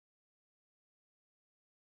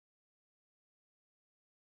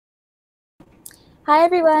Hi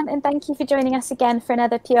everyone, and thank you for joining us again for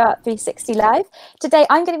another ART360 Live. Today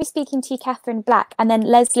I'm going to be speaking to Catherine Black, and then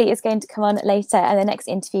Leslie is going to come on later in the next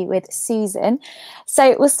interview with Susan.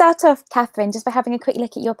 So we'll start off, Catherine, just by having a quick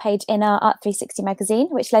look at your page in our ART360 magazine,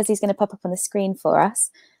 which Leslie's going to pop up on the screen for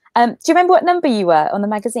us. Do you remember what number you were on the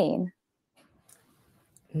magazine?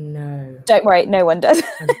 No. Don't worry, no one does.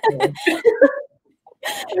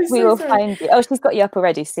 We will find you. Oh, she's got you up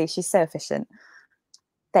already. See, she's so efficient.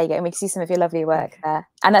 There you go, and we can see some of your lovely work there.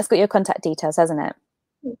 And that's got your contact details, hasn't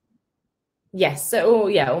it? Yes, so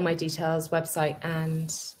all my details, website and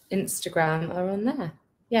Instagram are on there.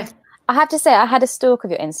 Yeah. I have to say, I had a stalk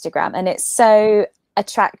of your Instagram, and it's so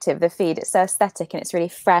attractive, the feed. It's so aesthetic, and it's really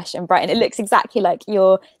fresh and bright, and it looks exactly like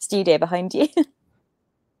your studio behind you.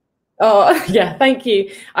 Oh, yeah, thank you.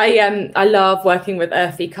 I love working with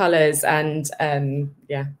earthy colours and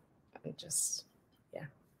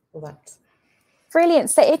all that. Brilliant.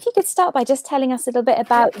 So if you could start by just telling us a little bit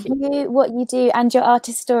about you, what you do, and your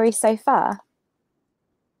artist story so far.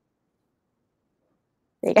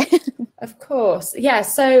 There you go. Of course. Yeah.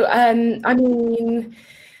 So,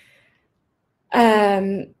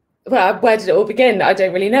 well, where did it all begin? I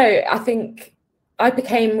don't really know. I think I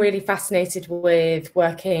became really fascinated with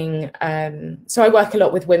working. So I work a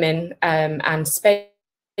lot with women and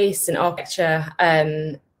space and architecture,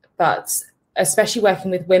 but especially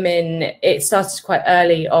working with women, it started quite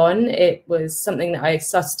early on. It was something that I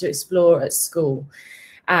started to explore at school.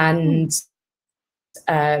 And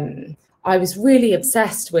I was really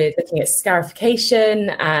obsessed with looking at scarification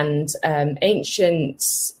and ancient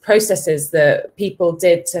processes that people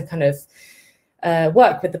did to kind of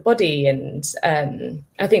work with the body. And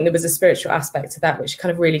I think there was a spiritual aspect to that, which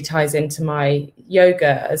kind of really ties into my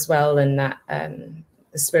yoga as well, and that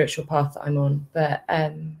the spiritual path that I'm on. But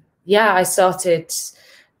yeah, I started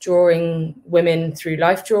drawing women through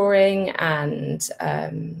life drawing, and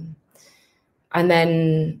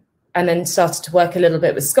then started to work a little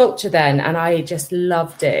bit with sculpture then, and I just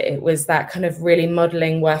loved it. It was that kind of really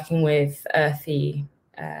modeling, working with earthy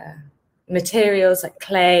materials like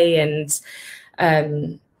clay,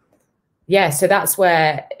 and yeah, so that's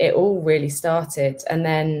where it all really started. And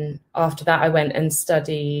then after that I went and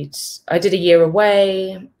studied. I did a year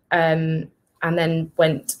away, and then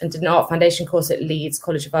went and did an art foundation course at Leeds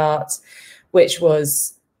College of Art, which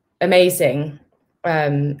was amazing,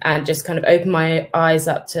 and just kind of opened my eyes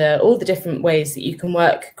up to all the different ways that you can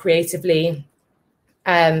work creatively.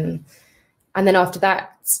 And then after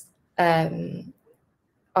that,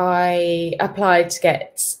 I applied to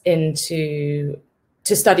get to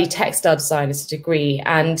study textile design as a degree,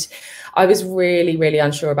 and I was really, really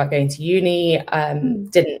unsure about going to uni.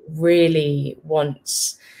 Didn't really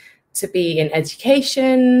want to be in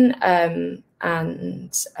education, and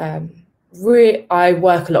I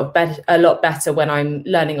work a lot better when I'm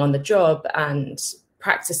learning on the job and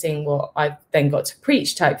practicing what I've then got to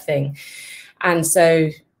preach type thing. And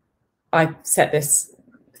so I set this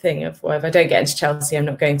thing of, well, if I don't get into Chelsea, I'm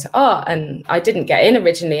not going to art. And I didn't get in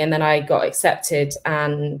originally, and then I got accepted,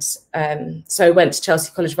 and so I went to Chelsea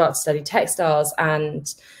College of Art to study textiles,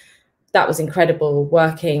 and that was incredible,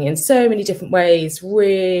 working in so many different ways,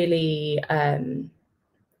 really,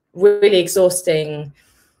 really exhausting,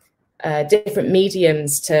 different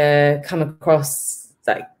mediums to come across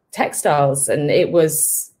like textiles, and it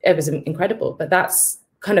was incredible. But that's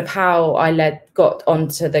kind of how I got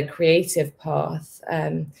onto the creative path,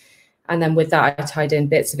 and then with that I tied in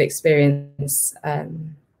bits of experience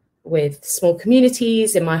with small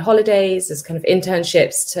communities in my holidays as kind of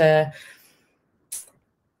internships to.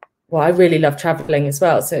 Well, I really love traveling as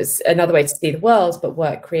well, so it's another way to see the world, but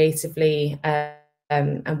work creatively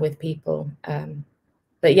and with people.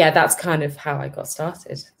 But yeah, that's kind of how I got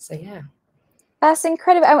started. So yeah. That's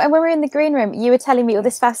incredible. And when we were in the green room, you were telling me all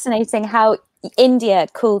this fascinating how India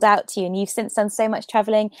called out to you, and you've since done so much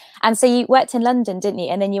traveling. And so you worked in London, didn't you?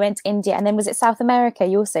 And then you went to India, and then was it South America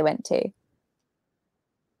you also went to?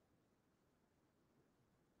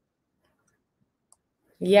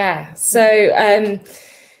 Yeah. So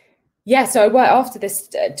yeah, so I worked after this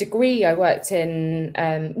degree. I worked in,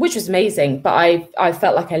 which was amazing, but I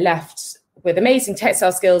felt like I left with amazing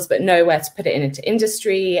textile skills, but nowhere to put it into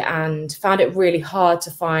industry, and found it really hard to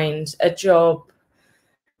find a job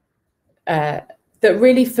that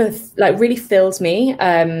really filled me.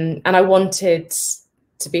 And I wanted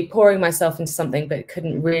to be pouring myself into something, but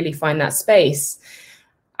couldn't really find that space.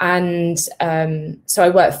 And so I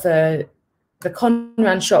worked for the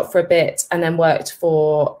Conran shop for a bit, and then worked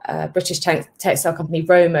for a British textile company,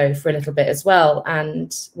 Romo, for a little bit as well.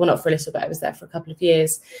 And well, not for a little bit, I was there for a couple of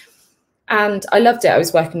years. And I loved it. I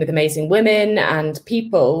was working with amazing women and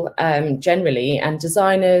people generally, and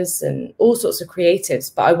designers and all sorts of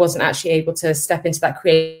creatives, but I wasn't actually able to step into that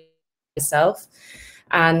creative myself.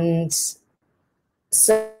 And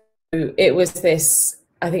so it was this,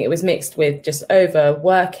 I think it was mixed with just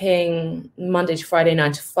overworking, Monday to Friday,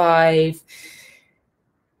 9 to 5,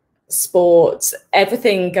 sport,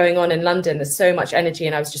 everything going on in London. There's so much energy,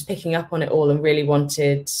 and I was just picking up on it all and really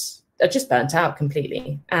I just burnt out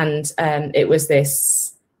completely. And it was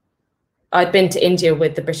this, I'd been to India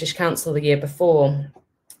with the British Council the year before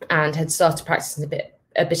and had started practicing a bit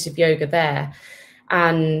of yoga there.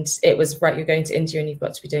 And it was, right, you're going to India and you've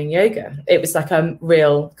got to be doing yoga. It was like a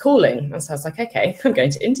real calling. And so I was like, okay, I'm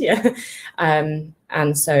going to India.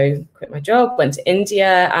 And so quit my job, went to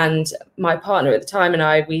India, and my partner at the time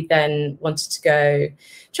and we then wanted to go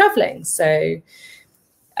traveling. So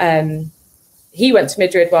he went to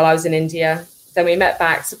Madrid while I was in India. Then we met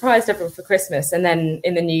back, surprised everyone for Christmas. And then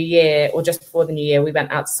in the new year, or just before the new year, we went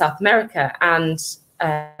out to South America, and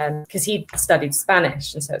because he studied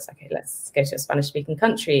Spanish. And so it's like, okay, let's go to a Spanish speaking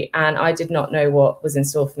country. And I did not know what was in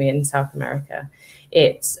store for me in South America.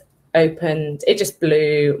 It just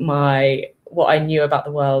blew what I knew about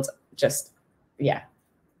the world, just, yeah,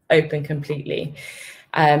 open completely.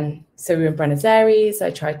 So we were in Buenos Aires.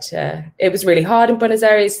 It was really hard in Buenos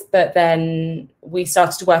Aires, but then we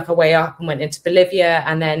started to work our way up and went into Bolivia.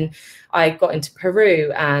 And then I got into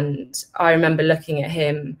Peru, and I remember looking at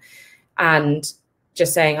him and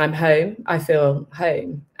just saying, I'm home, I feel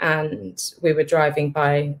home. And we were driving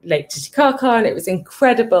by Lake Titicaca, and it was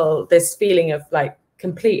incredible, this feeling of like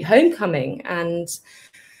complete homecoming. And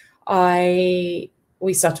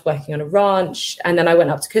we started working on a ranch, and then I went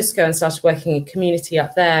up to Cusco and started working in community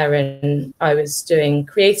up there. And I was doing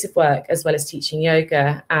creative work as well as teaching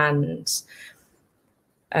yoga, and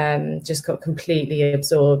just got completely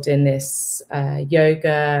absorbed in this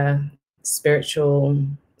yoga, spiritual,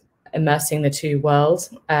 immersing the two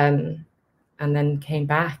worlds, and then came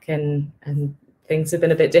back, and things have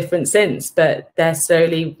been a bit different since, but that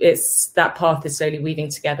path is slowly weaving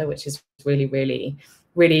together, which is really, really,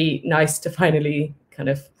 really nice to finally kind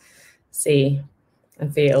of see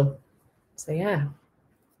and feel. So yeah.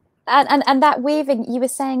 And that weaving, you were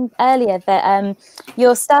saying earlier that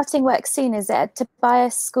you're starting work soon, is it, at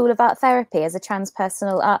Tobias School of Art Therapy as a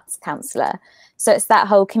transpersonal arts counsellor? So it's that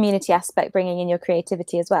whole community aspect, bringing in your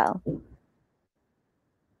creativity as well.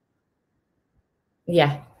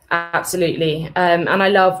 Yeah, absolutely. And I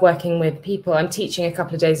love working with people. I'm teaching a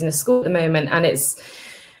couple of days in a school at the moment, and it's,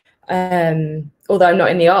 although I'm not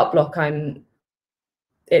in the art block,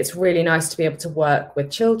 it's really nice to be able to work with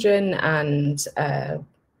children, and I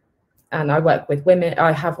work with women.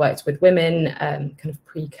 I have worked with women kind of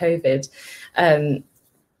pre-COVID.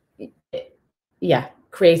 Yeah,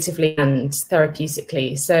 creatively and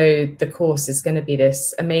therapeutically. So the course is going to be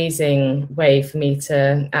this amazing way for me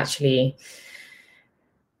to actually,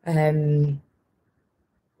 amalgamate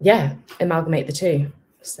the two.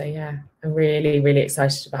 So yeah, I'm really, really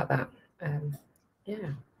excited about that. Yeah.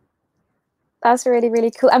 That's really,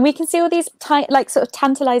 really cool. And we can see all these sort of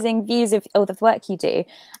tantalizing views of all the work you do.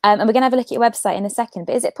 And we're going to have a look at your website in a second,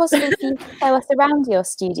 but is it possible for you to show us around your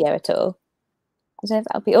studio at all? I don't know if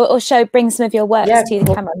that'll be, or bring some of your works to the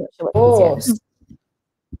camera. I'm not sure what's easier.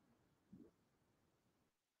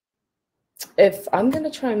 If I'm going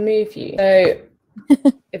to try and move you, so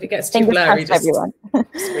if it gets too blurry, just everyone.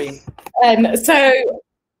 Screen. So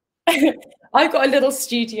I've got a little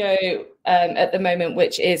studio at the moment,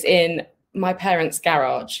 which is in my parents'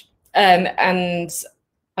 garage, and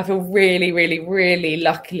I feel really, really, really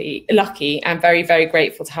lucky and very, very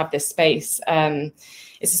grateful to have this space.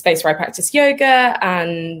 It's a space where I practice yoga,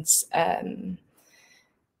 and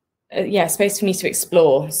space for me to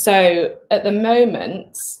explore. So at the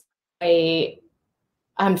moment,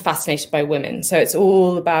 I'm fascinated by women. So it's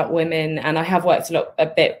all about women, and I have worked a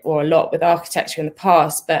lot with architecture in the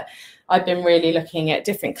past, but I've been really looking at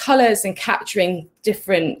different colors and capturing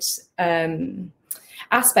different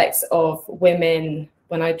aspects of women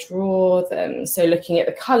when I draw them. So looking at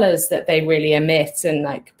the colors that they really emit and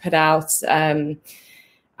like put out,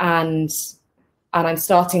 and I'm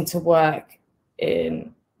starting to work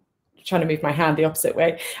in, trying to move my hand the opposite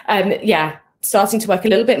way. Starting to work a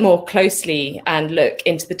little bit more closely and look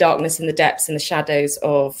into the darkness and the depths and the shadows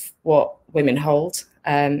of what women hold.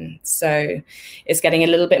 So it's getting a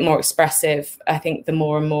little bit more expressive, I think, the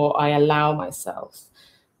more and more I allow myself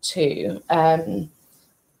to.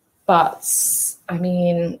 But I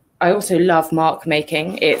mean, I also love mark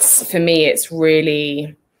making. For me, it's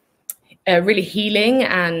really healing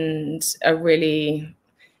and a really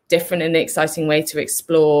different and exciting way to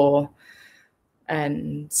explore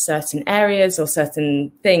and certain areas or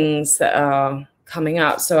certain things that are coming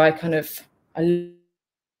up. So I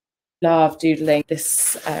love doodling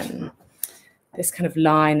this this kind of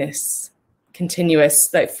line, this continuous,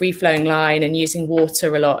 like free flowing line, and using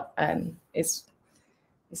water a lot is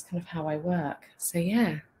kind of how I work. So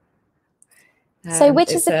yeah. So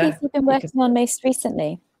which is the piece you've been working on most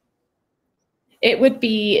recently? It would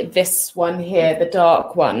be this one here, the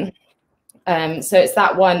dark one. So it's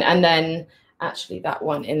that one, and then actually that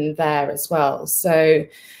one in there as well. So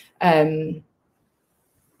I'm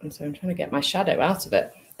trying to get my shadow out of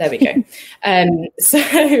it. There we go. So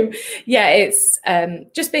yeah, it's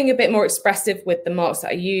just being a bit more expressive with the marks that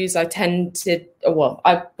I use. I tend to,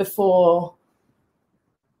 before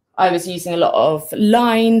I was using a lot of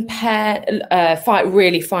line pen,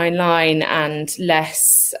 really fine line, and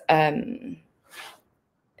less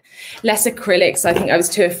acrylics. I think I was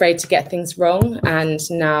too afraid to get things wrong, and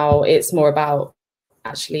now it's more about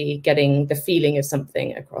actually getting the feeling of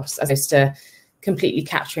something across as opposed to completely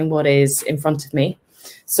capturing what is in front of me.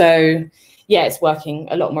 So yeah, it's working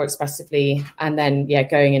a lot more expressively, and then yeah,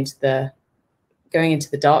 going into the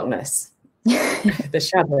darkness, the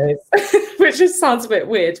shadows, which just sounds a bit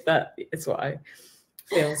weird, but it's what I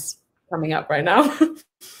feels coming up right now.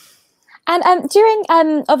 And during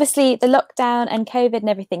obviously the lockdown and COVID and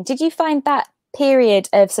everything, did you find that period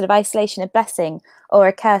of sort of isolation a blessing or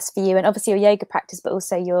a curse for you? And obviously your yoga practice, but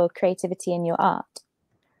also your creativity and your art.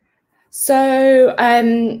 So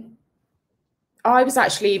I was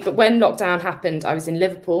actually, but when lockdown happened, I was in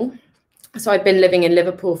Liverpool. So I'd been living in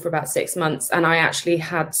Liverpool for about 6 months, and I actually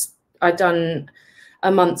I'd done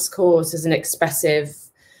a month's course as it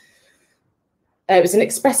was an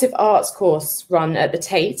expressive arts course run at the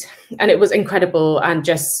Tate, and it was incredible, and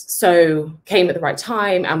just so came at the right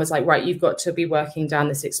time and was like, right, you've got to be working down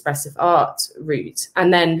this expressive art route.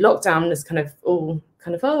 And then lockdown was oh,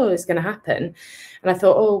 it's going to happen. And I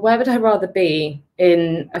thought, oh, where would I rather be,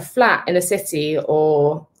 in a flat in a city,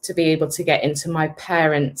 or to be able to get into my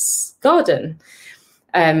parents' garden?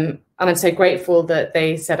 And I'm so grateful that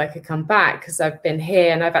they said I could come back, because I've been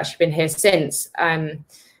here, and I've actually been here since. But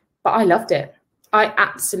I loved it. I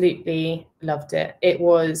absolutely loved it. It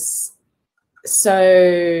was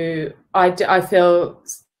so, I feel,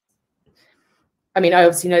 I mean, I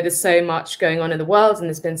obviously know there's so much going on in the world, and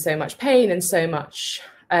there's been so much pain and so much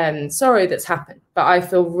sorrow that's happened. But I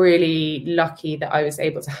feel really lucky that I was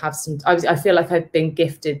able to have I feel like I've been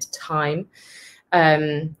gifted time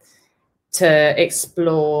to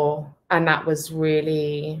explore. And that was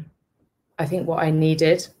really, I think, what I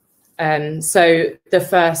needed. So the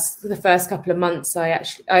first couple of months, I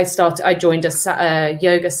joined a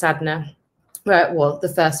yoga sadhana,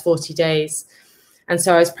 the first 40 days. And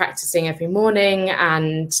so I was practicing every morning,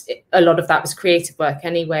 and a lot of that was creative work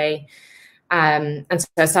anyway. And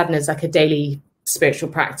so sadhana is like a daily spiritual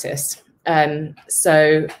practice. And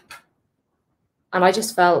I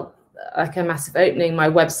just felt like a massive opening. My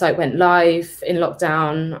website went live in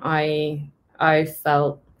lockdown. I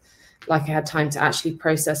felt like I had time to actually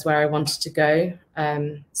process where I wanted to go.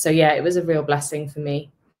 So yeah, it was a real blessing for me.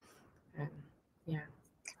 Yeah.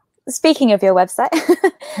 Speaking of your website,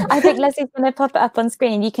 I think Leslie's going to pop it up on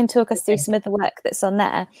screen. You can talk us through some of the work that's on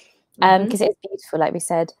there, because it's beautiful, like we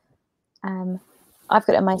said. I've got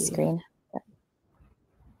it on my screen.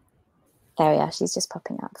 There we are. She's just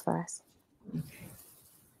popping up for us. Okay.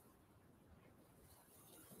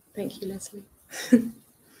 Thank you, Leslie.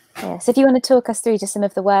 Yeah, so if you want to talk us through just some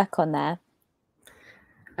of the work on there.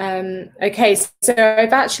 Okay, so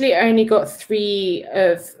I've actually only got 3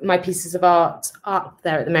 of my pieces of art up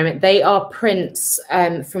there at the moment. They are prints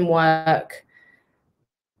from work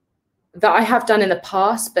that I have done in the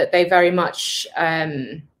past, but they very much are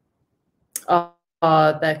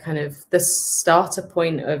the kind of the starter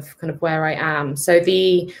point of kind of where I am. So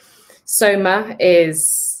the Soma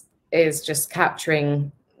is just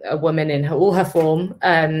capturing a woman in all her form,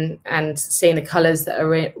 and seeing the colors that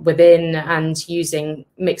are within, and using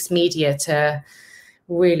mixed media to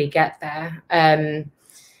really get there, and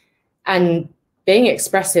being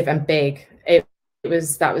expressive and big.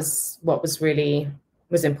 That was what was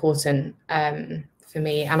important for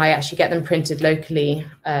me. And I actually get them printed locally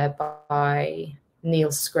by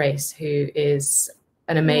Neil Scrace, who is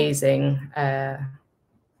an amazing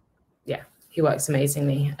he works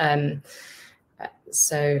amazingly.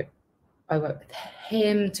 So I work with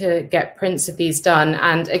him to get prints of these done.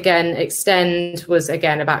 And again, Extend was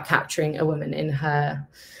again about capturing a woman in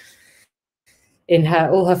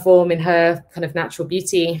all her form, in her kind of natural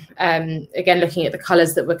beauty. Again, looking at the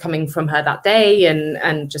colors that were coming from her that day,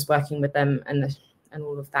 and just working with them and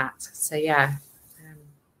all of that. So yeah.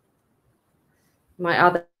 my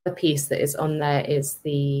other piece that is on there is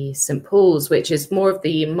the St. Paul's, which is more of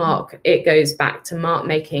the mark. It goes back to mark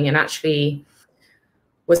making, and actually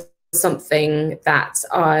was something that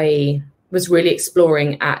I was really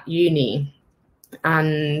exploring at uni.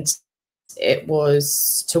 And it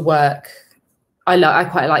was to work. I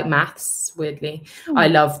quite like maths, weirdly. I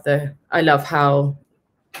love how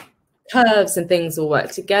curves and things all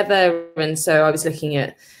work together. And so I was looking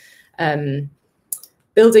at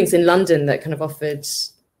buildings in London that kind of offered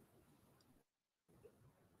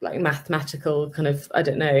like mathematical kind of, I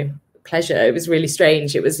don't know, pleasure. It was really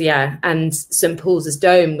strange. It was, yeah. And St. Paul's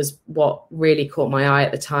Dome was what really caught my eye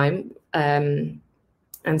at the time.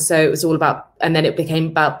 And so it was all about, and then it became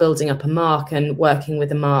about building up a mark and working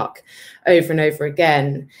with a mark over and over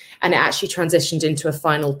again. And it actually transitioned into a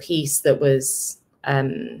final piece that was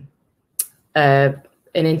an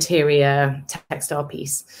interior textile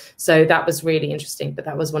piece. So that was really interesting, but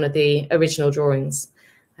that was one of the original drawings.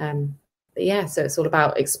 But yeah, so it's all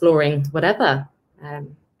about exploring whatever.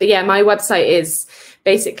 But yeah, my website is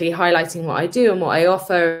basically highlighting what I do and what I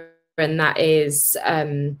offer. And that is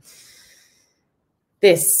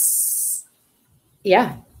this,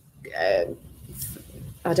 yeah,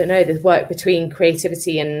 I don't know, the work between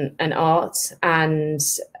creativity and art. And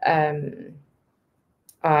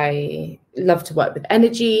I love to work with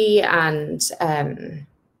energy and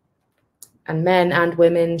men and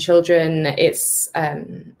women, children. It's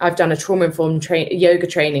I've done a trauma-informed yoga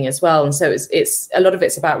training as well, and so it's a lot of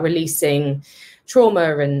it's about releasing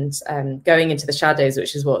trauma and going into the shadows,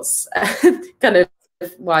 which is what's kind of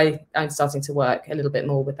why I'm starting to work a little bit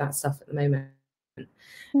more with that stuff at the moment.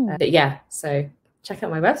 But yeah, so check out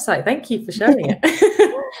my website. Thank you for sharing it.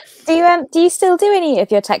 Do you still do any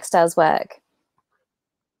of your textiles work?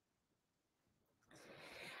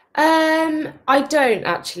 I don't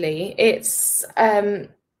actually. It's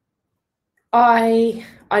I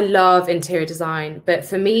love interior design, but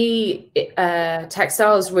for me,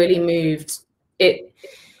 textiles really moved it.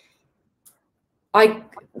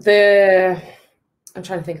 I'm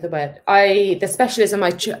trying to think of the word. The specialism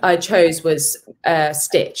I chose was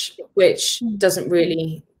stitch, which doesn't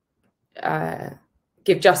really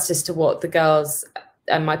give justice to what the girls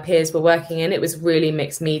and my peers were working in. It was really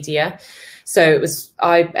mixed media. So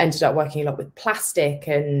I ended up working a lot with plastic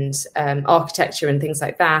and architecture and things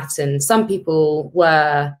like that. And some people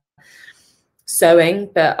were sewing,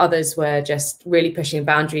 but others were just really pushing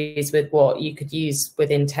boundaries with what you could use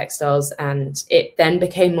within textiles. And it then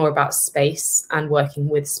became more about space and working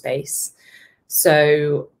with space.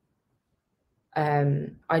 So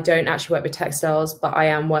I don't actually work with textiles, but I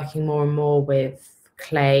am working more and more with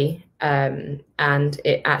clay. And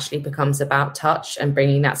it actually becomes about touch and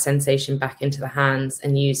bringing that sensation back into the hands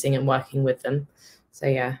and using and working with them. So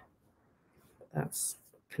yeah, that's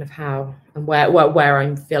kind of how and where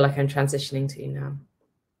I feel like I'm transitioning to now.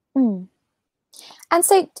 And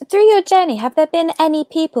so through your journey, have there been any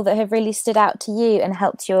people that have really stood out to you and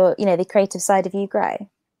helped your, the creative side of you grow?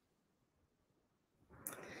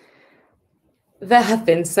 There have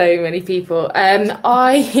been so many people.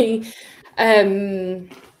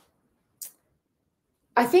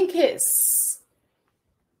 I think it's,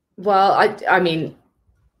 well, I mean,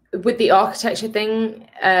 with the architecture thing,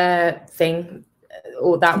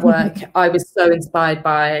 or that work, I was so inspired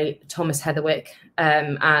by Thomas Heatherwick.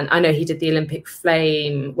 And I know he did the Olympic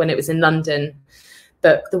Flame when it was in London,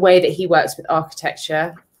 but the way that he works with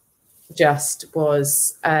architecture just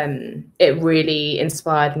was, it really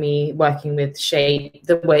inspired me working with shape,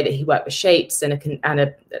 the way that he worked with shapes and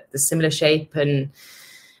the similar shape and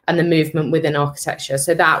the movement within architecture.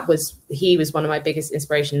 So he was one of my biggest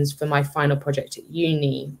inspirations for my final project at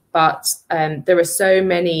uni. But there are so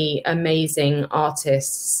many amazing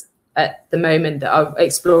artists at the moment that are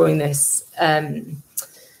exploring this,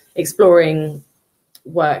 exploring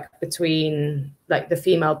work between like the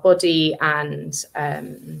female body and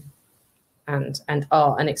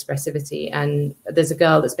art and expressivity. And there's a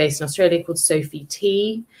girl that's based in Australia called Sophie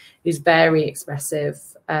T, who's very expressive.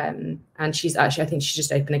 And she's actually, I think she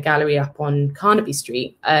just opened a gallery up on Carnaby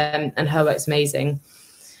Street, and her work's amazing.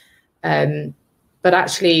 But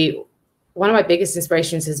actually, one of my biggest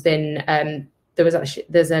inspirations has been,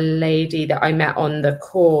 there's a lady that I met on the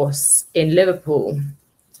course in Liverpool,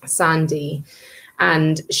 Sandy,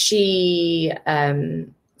 and Sandy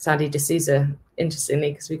D'Souza,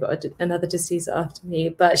 interestingly, because we've got another D'Souza after me,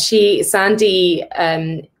 but Sandy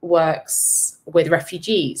works with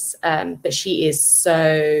refugees, but she is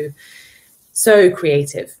so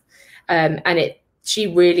creative, and she's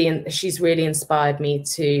really inspired me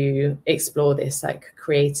to explore this like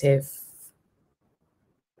creative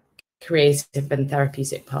and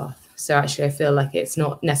therapeutic path. So actually, I feel like it's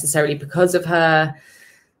not necessarily because of her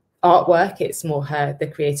artwork, it's more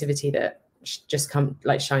the creativity that just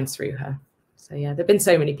shines through her. So yeah, there've been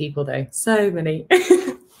so many people though, so many.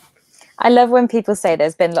 I love when people say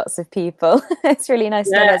there's been lots of people. It's really nice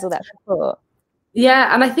to know there's all that support.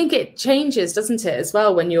 Yeah, and I think it changes, doesn't it, as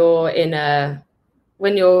well, when you're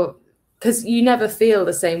because you never feel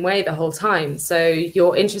the same way the whole time. So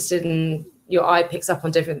you're interested in, your eye picks up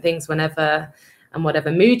on different things whenever and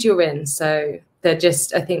whatever mood you're in. So I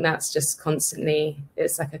think that's just constantly,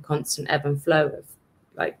 it's like a constant ebb and flow of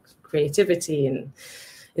like creativity and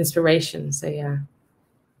inspiration. So yeah.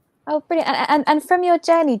 Oh, brilliant. And from your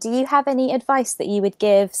journey, do you have any advice that you would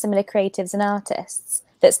give similar creatives and artists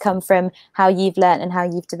that's come from how you've learned and how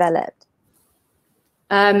you've developed?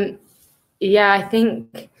 Yeah, I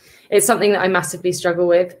think it's something that I massively struggle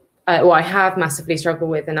with. I have massively struggled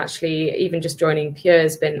with, and actually even just joining Pure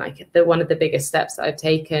has been like one of the biggest steps that I've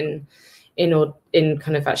taken in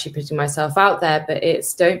kind of actually putting myself out there. But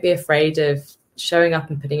it's, don't be afraid of showing up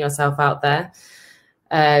and putting yourself out there.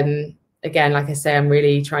 Again, like I say, I'm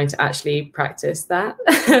really trying to actually practice that.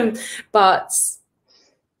 But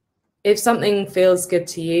if something feels good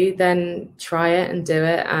to you, then try it and do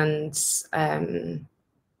it, and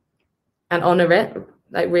honor it,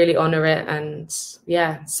 like really honor it. And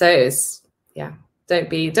yeah, so it's, yeah,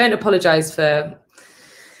 don't apologize for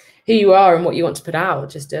who you are and what you want to put out.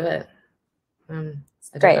 Just do it.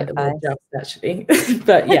 Great advice, actually.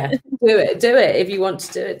 But yeah, do it. If you want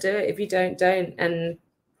to do it, do it. If you don't. And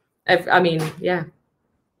I mean, yeah.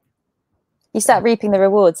 You start reaping the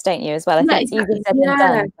rewards, don't you, as well? I think it's easier said than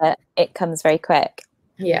done, but it comes very quick.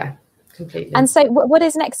 Yeah, completely. And so what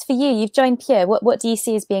is next for you? You've joined Pure. What do you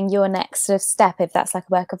see as being your next sort of step, if that's like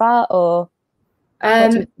a work of art or?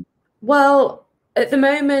 Well, at the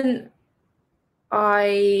moment,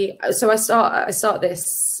 I start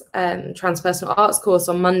this transpersonal arts course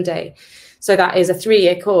on Monday. So that is a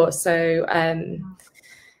 3-year course. So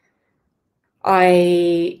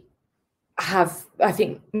I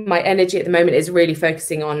think my energy at the moment is really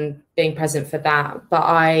focusing on being present for that. But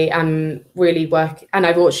I am really working, and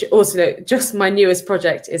I've also just, my newest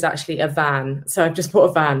project is actually a van. So I've just bought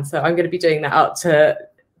a van. So I'm going to be doing that up to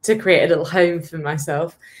create a little home for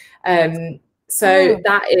myself. So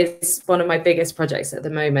that is one of my biggest projects at the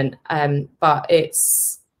moment. But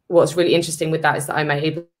what's really interesting with that is that I'm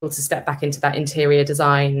able to step back into that interior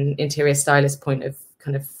design, interior stylist kind of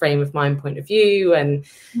frame of mind point of view, and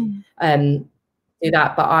do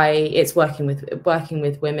that. But it's working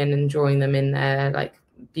with women and drawing them in their like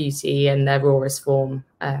beauty and their rawest form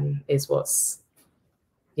is what's,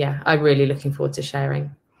 yeah, I'm really looking forward to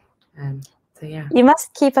sharing. So yeah, you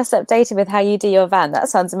must keep us updated with how you do your van. That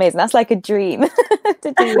sounds amazing. That's like a dream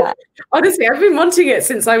to do that. Honestly, I've been wanting it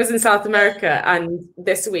since I was in South America, and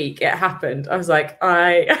this week it happened. I was like,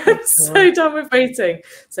 I am so done with waiting.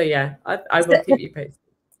 So yeah, I will keep you posted.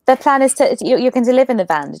 The plan is you're going to live in the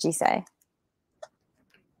van, did you say?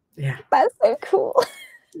 Yeah, that's so cool.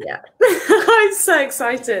 Yeah. I'm so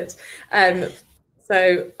excited.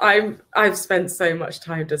 So I've spent so much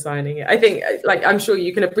time designing it. I think, like, I'm sure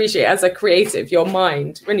you can appreciate as a creative, your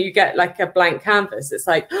mind, when you get like a blank canvas, it's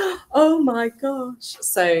like, oh my gosh.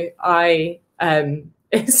 So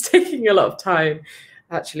it's taking a lot of time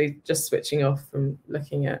actually just switching off from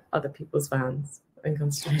looking at other people's vans and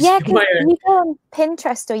concentrating on my own. You go on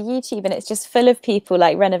Pinterest or YouTube and it's just full of people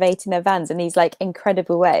like renovating their vans in these like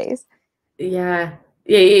incredible ways. Yeah.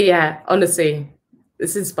 Honestly,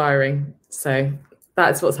 it's inspiring. So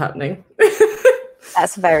that's what's happening.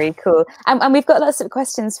 That's very cool. And we've got lots of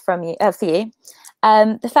questions from you for you.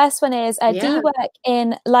 The first one is, do you work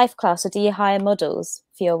in life class or do you hire models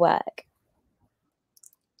for your work?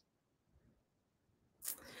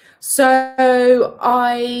 So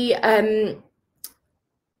I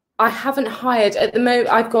haven't hired at the moment.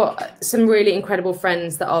 I've got some really incredible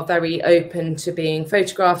friends that are very open to being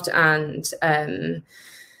photographed,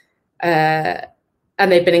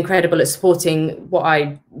 and they've been incredible at supporting what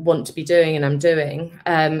I want to be doing and I'm doing.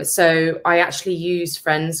 So I actually use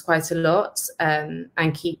friends quite a lot and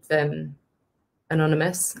keep them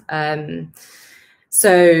anonymous.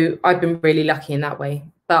 So I've been really lucky in that way.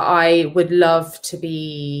 But I would love to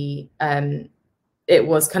be, it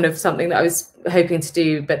was kind of something that I was hoping to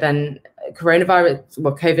do, but then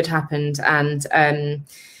COVID happened, and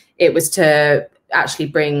it was to actually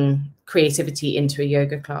bring creativity into a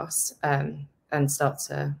yoga class and start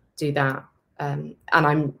to do that. And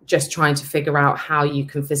I'm just trying to figure out how you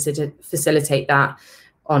can facilitate that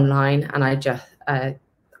online. And I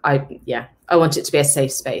want it to be a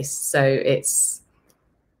safe space. So it's,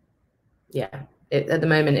 yeah, at the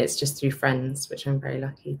moment it's just through friends, which I'm very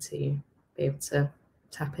lucky to be able to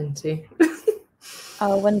tap into.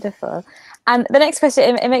 Oh, wonderful. And the next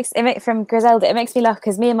question, it makes from Griselda, it makes me laugh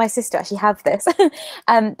because me and my sister actually have this.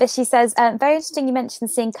 But she says, very interesting, you mentioned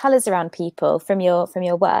seeing colours around people from your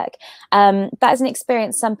work. That is an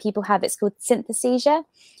experience some people have. It's called synesthesia.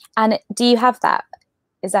 And do you have that?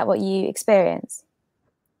 Is that what you experience?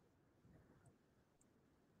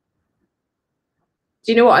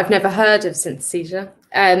 Do you know what? I've never heard of synesthesia.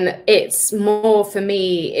 It's more, for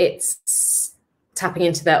me, it's tapping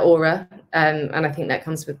into their aura. And I think that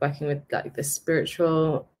comes with working with like the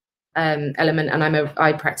spiritual element. And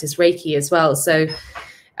I practice Reiki as well. So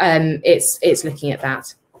it's looking at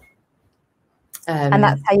that. And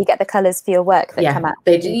that's how you get the colours for your work that come out.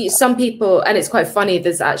 They do. Some people, and it's quite funny,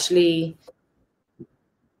 there's actually,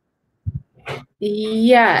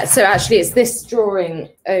 so actually it's this drawing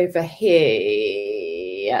over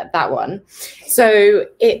here, that one. So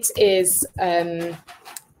it is, when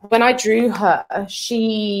I drew her,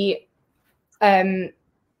 she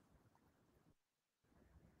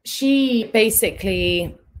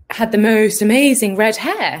basically had the most amazing red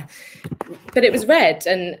hair, but it was red.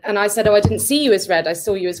 And I said, oh, I didn't see you as red. I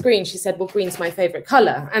saw you as green. She said, well, green's my favorite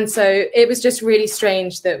color. And so it was just really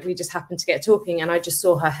strange that we just happened to get talking and I just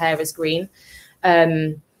saw her hair as green.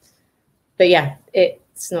 But yeah,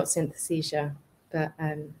 it's not synesthesia, but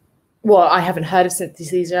well, I haven't heard of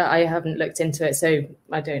synesthesia. I haven't looked into it, so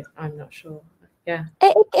I'm not sure. Yeah,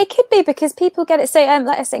 it could be because people get it. So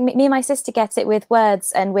like I said, me and my sister get it with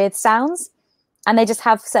words and with sounds, and they just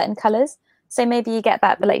have certain colors. So maybe you get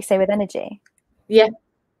that, but like you say, with energy. Yeah.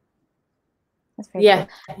 That's very cool.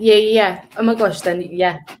 Yeah. Oh my gosh, then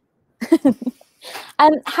yeah.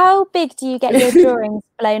 How big do you get your drawings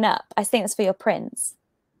blown up? I think that's for your prints.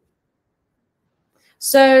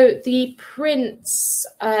 So the prints,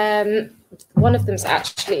 one of them's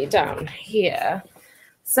actually down here.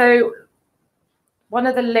 So one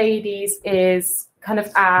of the ladies is kind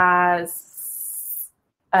of as,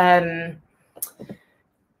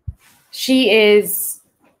 she's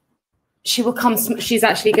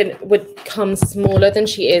actually would come smaller than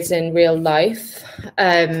she is in real life.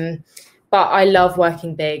 But I love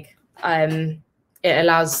working big. I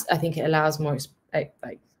think it allows more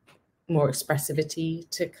more expressivity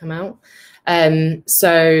to come out.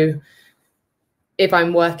 So if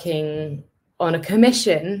I'm working on a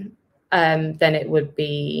commission, then it would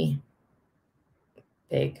be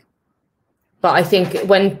big. But I think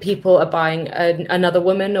when people are buying another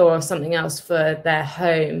woman or something else for their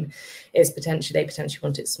home, they potentially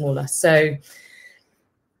want it smaller. So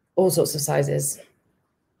all sorts of sizes.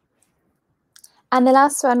 And the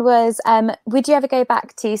last one was, would you ever go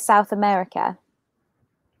back to South America?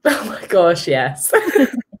 Oh my gosh, yes.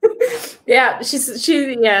 Yeah,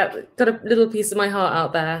 she got a little piece of my heart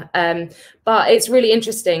out there. But it's really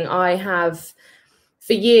interesting. I have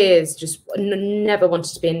for years just never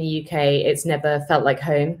wanted to be in the UK. It's never felt like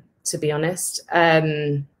home, to be honest.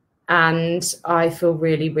 And I feel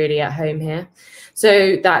really, really at home here.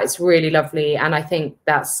 So that's really lovely. And I think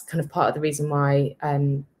that's kind of part of the reason why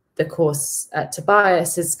the course at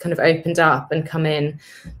Tobias has kind of opened up and come in,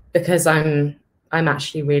 because I'm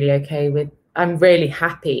actually really okay with, I'm really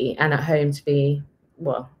happy and at home to be,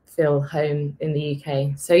 feel home in the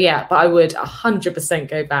UK. So yeah, but I would 100%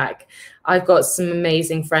 go back. I've got some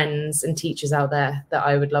amazing friends and teachers out there that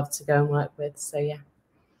I would love to go and work with. So yeah,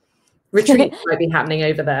 retreats might be happening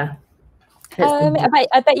over there.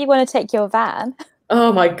 I bet you want to take your van.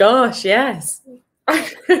 Oh my gosh, yes.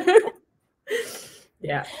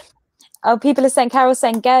 Yeah. Oh, people are saying, Carol's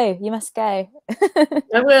saying, go, you must go.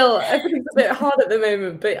 I will. Everything's a bit hard at the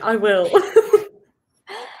moment, but I will.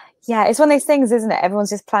 Yeah, it's one of those things, isn't it?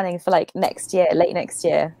 Everyone's just planning for like next year, late next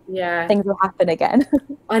year. Yeah. Things will happen again.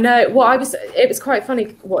 I know. Well, it was quite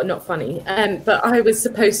funny. Well, not funny. But I was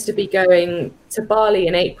supposed to be going to Bali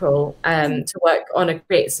in April to work on a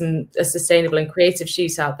sustainable and creative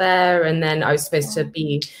shoot out there. And then I was supposed to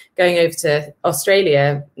be going over to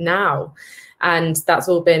Australia now. And that's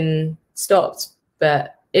all been stopped,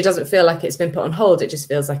 but it doesn't feel like it's been put on hold. It just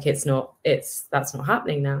feels like that's not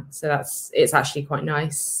happening now. So it's actually quite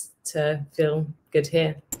nice to feel good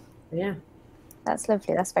here. Yeah. That's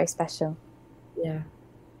lovely. That's very special. Yeah.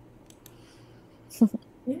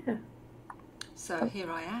 Yeah. So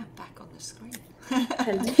here I am back on the screen. You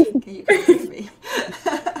can hear me.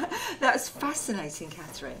 That's fascinating,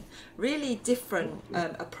 Catherine. Really different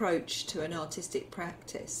approach to an artistic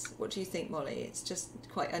practice. What do you think, Mollie? It's just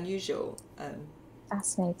quite unusual.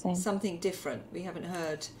 Fascinating. Something different. We haven't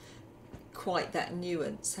heard quite that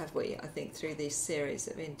nuance, have we? I think through this series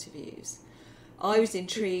of interviews. I was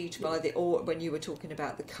intrigued by the aura when you were talking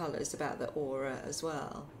about the colours, about the aura as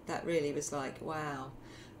well. That really was like, wow.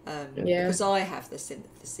 Because I have the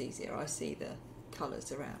synesthesia, I see the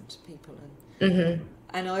colours around people,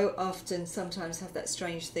 and I often sometimes have that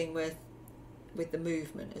strange thing with the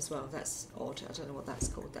movement as well. That's odd. I don't know what that's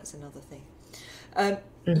called. That's another thing.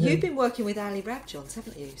 You've been working with Ali Rabjohns,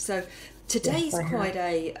 haven't you? So today's quite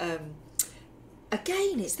a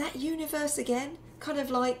again, it's that universe again, kind of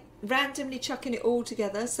like randomly chucking it all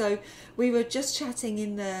together. So we were just chatting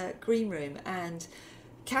in the green room, and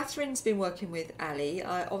Catherine's been working with Ali.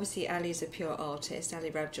 Obviously, Ali's a pure artist,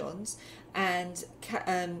 Ali Rabjohns, and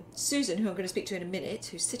Susan, who I'm going to speak to in a minute,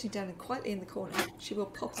 who's sitting down and quietly in the corner, she will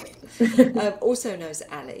pop up, also knows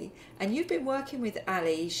Ali. And you've been working with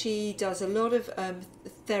Ali. She does a lot of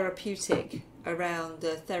therapeutic around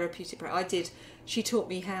the therapeutic. She taught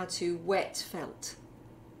me how to wet felt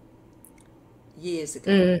years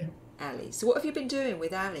ago, Ali. So what have you been doing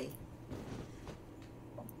with Ali?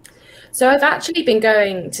 So I've actually been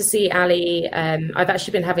going to see Ali. I've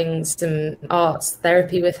actually been having some arts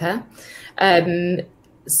therapy with her.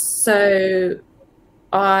 So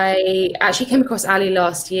I actually came across Ali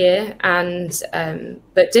last year, and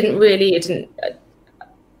but you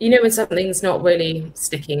know, when something's not really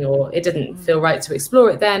sticking or it didn't feel right to explore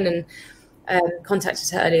it then, and contacted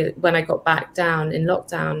her earlier when I got back down in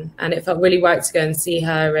lockdown, and it felt really right to go and see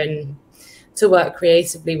her and to work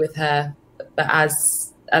creatively with her, but as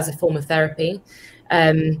a form of therapy.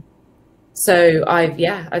 So I've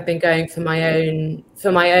been going for my own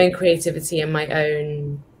creativity and my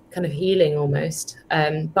own kind of healing almost.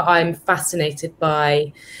 But I'm fascinated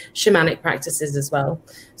by shamanic practices as well.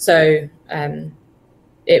 So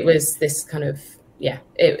it was this kind of,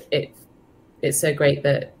 it's so great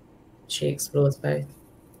that she explores both.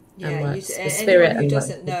 Anyone who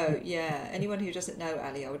doesn't know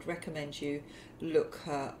Ali, I would recommend you look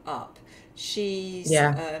her up. She's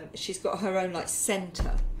got her own like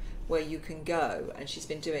centre where you can go, and she's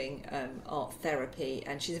been doing art therapy,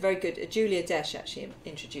 and she's a very good. Julia Desch actually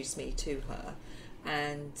introduced me to her,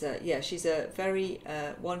 and she's a very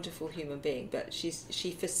wonderful human being. But she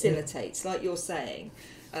facilitates, like you're saying,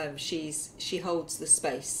 she holds the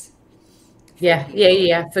space.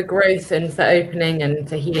 For growth and for opening and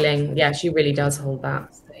for healing. Yeah, she really does hold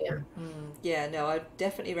that. So, I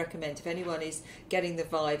definitely recommend, if anyone is getting the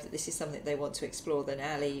vibe that this is something they want to explore, then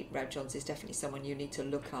Ali Rabjohns is definitely someone you need to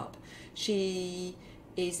look up. She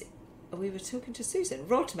is, we were talking to Susan,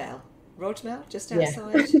 Rodmell, just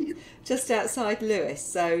outside Lewes.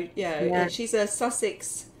 So she's a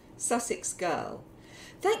Sussex girl.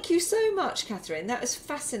 Thank you so much, Catherine. That was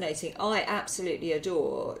fascinating. I absolutely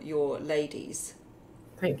adore your ladies.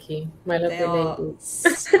 Thank you, my lovely ladies. They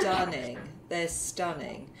are stunning. They're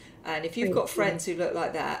stunning. And if you've got friends who look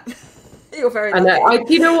like that, you're very lucky. I know.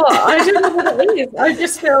 You know what? I don't know what it is. I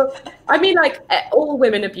just feel, I mean, like, all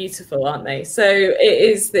women are beautiful, aren't they? So it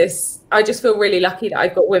is this, I just feel really lucky that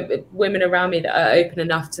I've got women around me that are open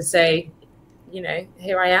enough to say, you know,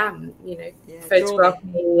 here I am, you know, photograph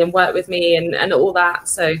me and work with me and all that.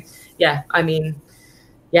 So I mean,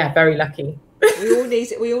 very lucky.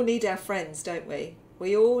 We all need our friends, don't we?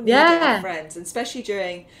 We all need our friends, and especially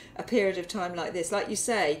during a period of time like this. Like you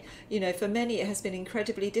say, you know, for many it has been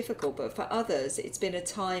incredibly difficult, but for others it's been a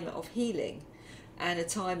time of healing and a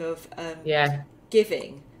time of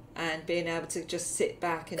giving and being able to just sit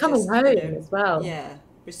back and coming home as well. Yeah,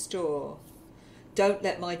 restore. Don't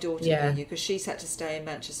let my daughter hear you, because she's had to stay in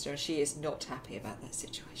Manchester and she is not happy about that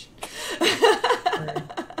situation.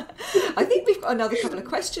 I think we've got another couple of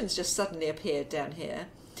questions just suddenly appeared down here.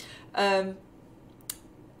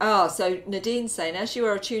 So Nadine's saying, as you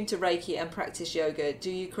are attuned to Reiki and practice yoga,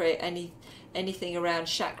 do you create anything around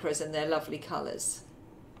chakras and their lovely colours?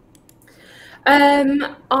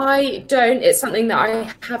 I don't. It's something that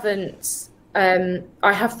I haven't.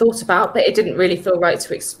 I have thought about, but it didn't really feel right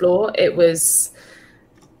to explore. It was,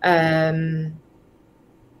 I mean,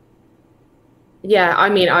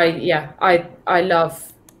 I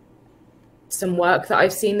love some work that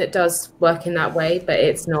I've seen that does work in that way, but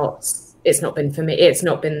it's not been for me. It's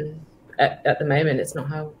not been at the moment. It's not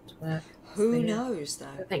how it works. Who knows, though?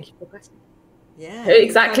 So thank you for the question. Yeah,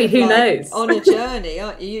 exactly. Who knows? On a journey,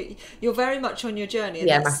 aren't you? You're very much on your journey, and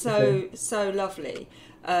that's so lovely.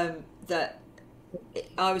 That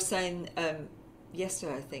I was saying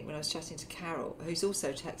yesterday, I think, when I was chatting to Carol, who's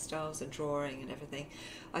also textiles and drawing and everything,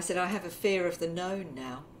 I said I have a fear of the known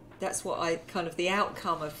now. That's what the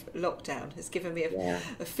outcome of lockdown has given me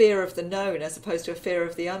a fear of the known as opposed to a fear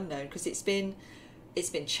of the unknown, because it's been it's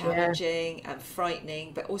been challenging and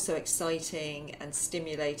frightening, but also exciting and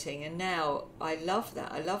stimulating. And now I love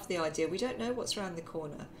that. I love the idea. We don't know what's around the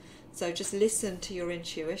corner. So just listen to your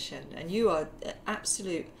intuition. And you are an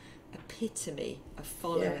absolute epitome of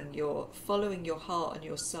following your heart and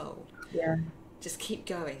your soul. Yeah. Just keep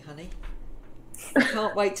going, honey. I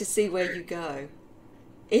can't wait to see where you go.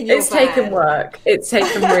 It's taken work. It's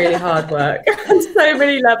taken really hard work on so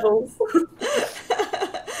many levels.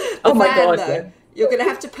 Oh my God. Though, you're going to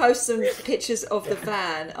have to post some pictures of the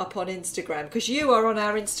van up on Instagram, because you are on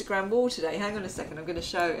our Instagram wall today. Hang on a second. I'm going to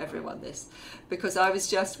show everyone this, because I was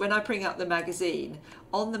just, when I bring up the magazine,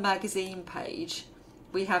 on the magazine page,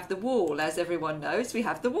 we have the wall. As everyone knows, we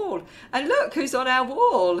have the wall. And look who's on our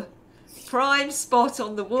wall. Prime spot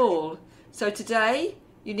on the wall. So today,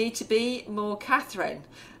 you need to be more Catherine.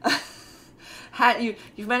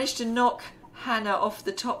 You've managed to knock Hannah off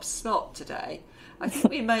the top slot today. I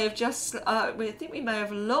think we may have we may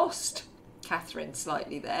have lost Catherine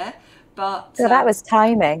slightly there, but so that was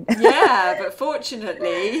timing. Yeah, but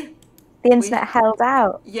fortunately, the internet held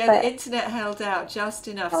out. Yeah, the internet held out just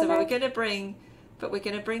enough. So we're going to bring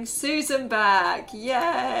Susan back.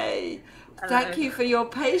 Yay! Hello. Thank you for your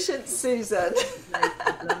patience, Susan. No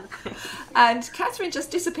problem. And Catherine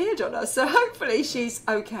just disappeared on us, so hopefully she's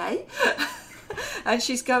okay. And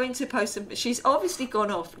she's going to post some. She's obviously gone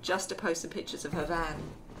off just to post some pictures of her van.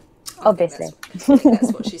 Obviously, I think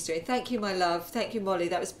that's what she's doing. Thank you, my love. Thank you, Mollie.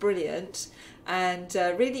 That was brilliant and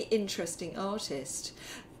really interesting artist.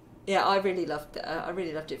 Yeah, I really loved it. I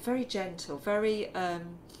really loved it. Very gentle, very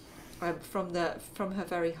from her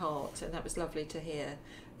very heart, and that was lovely to hear.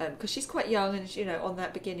 Because she's quite young and, you know, on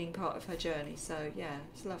that beginning part of her journey. So, yeah,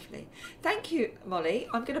 it's lovely. Thank you, Mollie.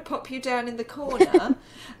 I'm going to pop you down in the corner.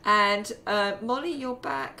 And, Mollie, you're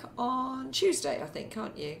back on Tuesday, I think,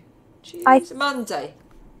 aren't you? Monday.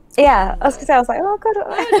 Yeah, Monday. I was going to say, I was like, oh, God. No,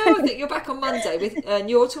 I think you're back on Monday. And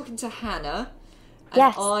you're talking to Hannah. And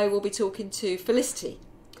yes. I will be talking to Felicity.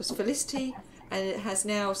 Because Felicity has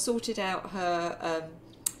now sorted out her...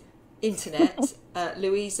 internet.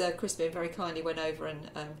 Louisa Crispin very kindly went over and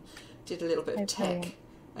did a little bit of tech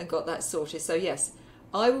and got that sorted. So yes,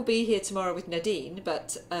 I will be here tomorrow with Nadine,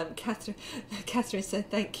 but Catherine said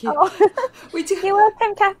thank you. Oh. You're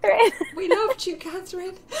welcome, Catherine. We loved you,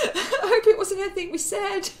 Catherine. I hope it wasn't anything we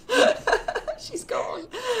said. She's gone.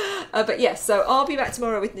 But yes, so I'll be back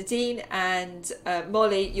tomorrow with Nadine and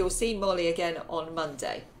Mollie. You'll see Mollie again on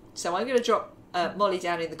Monday. So I'm going to drop Mollie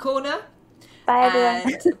down in the corner. Bye,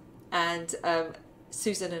 everyone. And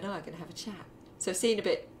Susan and I are going to have a chat. So see you in a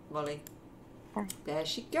bit, Mollie. Bye. There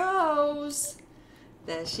she goes.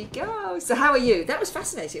 There she goes. So how are you? That was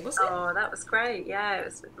fascinating, wasn't it? Oh, that was great. Yeah, it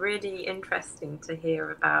was really interesting to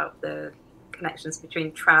hear about the connections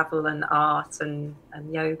between travel and art and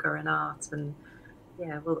yoga and art and,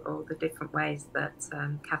 yeah, all the different ways that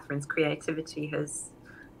Catherine's creativity has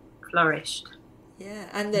flourished. Yeah,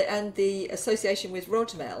 and the association with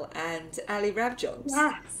Rodmel and Ali Rabjons.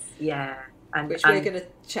 Yes. Yeah. Which we're going to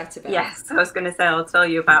chat about. Yes, I was going to say, I'll tell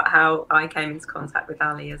you about how I came into contact with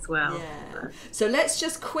Ali as well. Yeah. So let's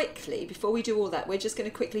just quickly, before we do all that, we're just going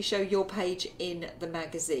to quickly show your page in the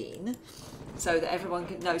magazine so that everyone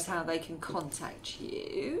knows how they can contact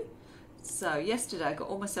you. So yesterday I got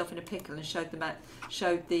all myself in a pickle and showed the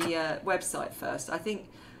website first. I think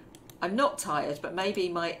I'm not tired, but maybe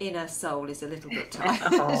my inner soul is a little bit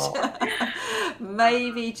tired.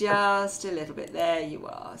 Maybe just a little bit. There you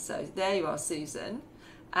are. So there you are, Susan.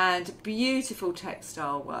 And beautiful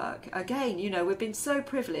textile work. Again, you know, we've been so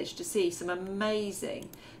privileged to see some amazing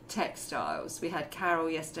textiles. We had Carol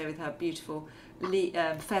yesterday with her beautiful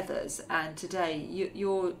feathers, and today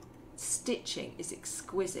your stitching is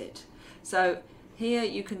exquisite. So here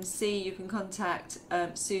you can see, you can contact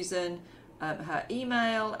Susan, her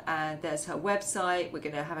email, and there's her website. We're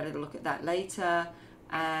going to have a little look at that later,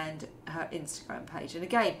 and her Instagram page. And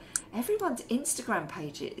again, everyone's Instagram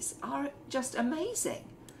pages are just amazing.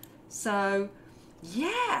 So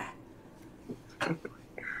yeah,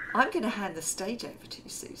 I'm going to hand the stage over to you,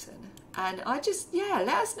 Susan, and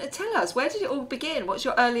tell us, where did it all begin? What's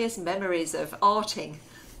your earliest memories of arting?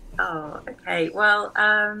 Oh, okay. Well,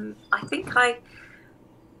 I think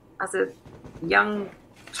as a young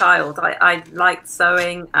child, I liked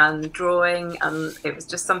sewing and drawing, and it was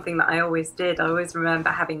just something that I always did. I always remember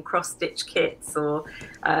having cross-stitch kits, or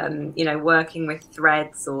working with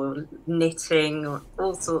threads or knitting or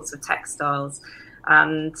all sorts of textiles,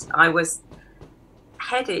 and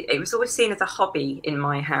it was always seen as a hobby in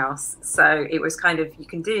my house. So it was kind of, you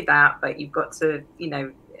can do that, but you've got to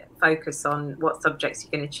focus on what subjects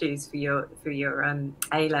you're going to choose for your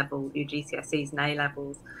A level, your GCSEs and A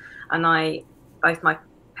levels. And I both my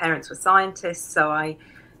parents were scientists, so I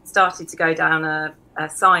started to go down a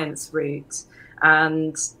science route.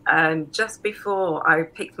 And just before I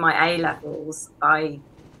picked my A-levels, I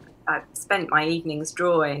spent my evenings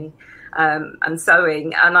drawing and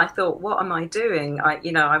sewing, and I thought, what am I doing?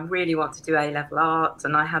 I really want to do A-level art,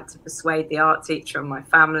 and I had to persuade the art teacher and my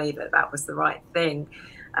family that that was the right thing.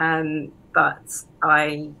 But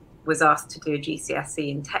I was asked to do a GCSE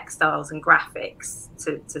in textiles and graphics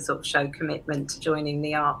to sort of show commitment to joining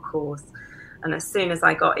the art course. And as soon as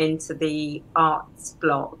I got into the arts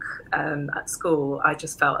block at school, I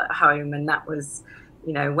just felt at home, and that was,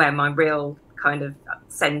 where my real kind of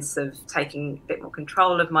sense of taking a bit more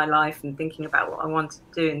control of my life and thinking about what I wanted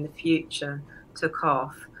to do in the future took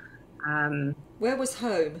off. Where was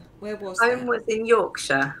home? Where was home? Was in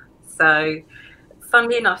Yorkshire. So,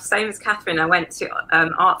 funnily enough, same as Catherine, I went to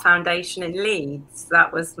Art Foundation in Leeds.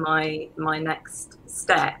 That was my next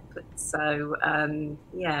step. So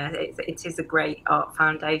it is a great Art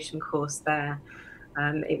Foundation course there.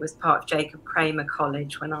 It was part of Jacob Kramer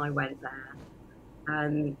College when I went there.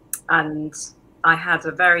 And I had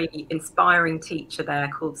a very inspiring teacher there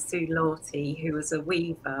called Sue Lawty, who was a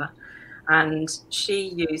weaver. And she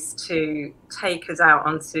used to take us out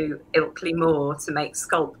onto Ilkley Moor to make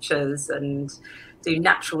sculptures and do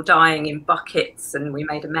natural dyeing in buckets, and we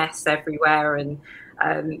made a mess everywhere. And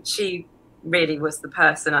she really was the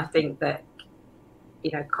person, I think, that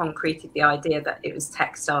concreted the idea that it was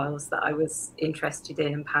textiles that I was interested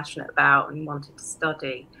in and passionate about and wanted to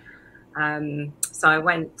study. So I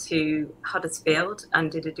went to Huddersfield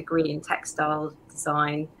and did a degree in textile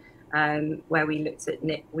design, where we looked at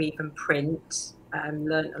knit, weave and print,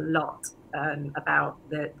 learned a lot about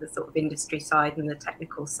the sort of industry side and the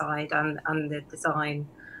technical side and the design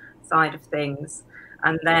side of things.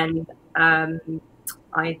 And then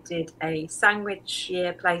I did a sandwich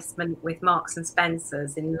year placement with Marks and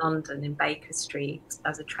Spencer's in London in Baker Street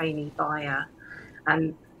as a trainee buyer.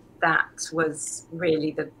 And that was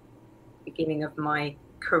really the beginning of my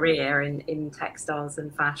career in textiles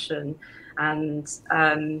and fashion. And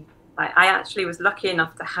I actually was lucky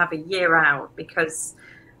enough to have a year out, because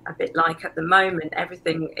a bit like at the moment,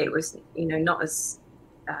 everything, it was, not as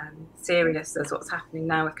serious as what's happening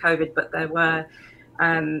now with COVID, but there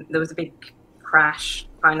was a big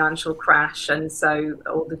financial crash. And so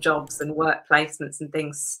all the jobs and work placements and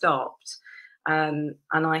things stopped. And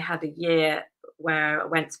I had a year where I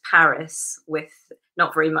went to Paris with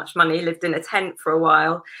not very much money, lived in a tent for a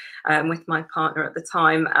while with my partner at the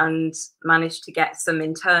time, and managed to get some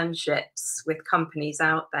internships with companies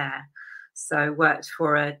out there. So worked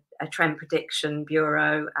for a trend prediction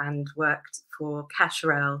bureau and worked for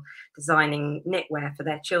Cacharel, designing knitwear for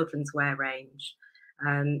their children's wear range.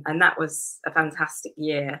 And that was a fantastic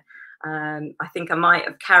year. I think I might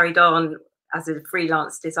have carried on as a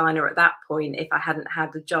freelance designer at that point if I hadn't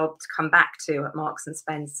had a job to come back to at Marks and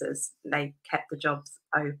Spencer's. They kept the jobs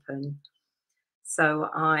open. So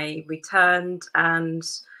I returned and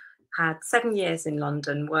had 7 years in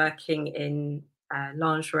London working in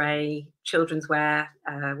lingerie, children's wear,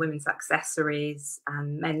 women's accessories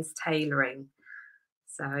and men's tailoring.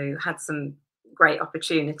 So had some great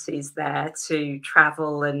opportunities there to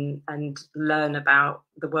travel and learn about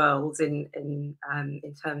the world in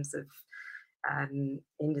terms of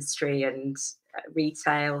industry and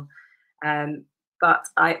retail, but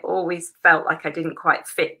I always felt like I didn't quite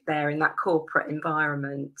fit there in that corporate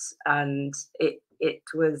environment, and it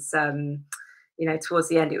was towards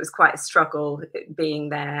the end it was quite a struggle being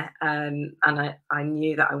there, and I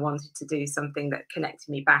knew that I wanted to do something that connected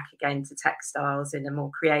me back again to textiles in a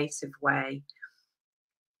more creative way.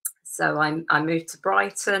 So I moved to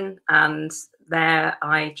Brighton, and there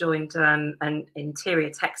I joined an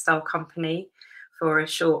interior textile company for a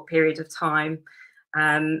short period of time,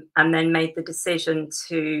 and then made the decision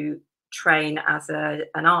to train as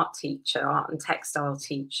an art teacher, art and textile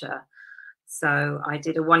teacher. So I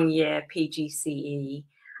did a 1-year PGCE,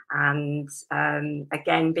 and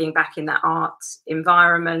again, being back in that art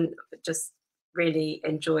environment, just really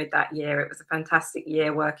enjoyed that year. It was a fantastic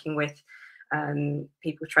year working with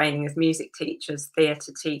people training as music teachers,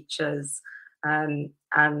 theatre teachers, and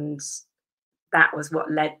that was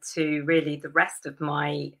what led to really the rest of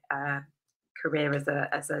my career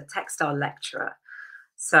as a textile lecturer.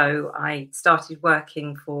 So I started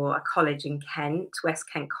working for a college in Kent, West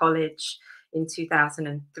Kent College, in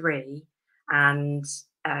 2003, and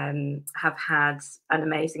have had an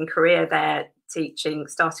amazing career there, teaching,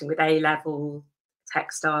 starting with A-level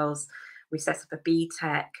textiles. We set up a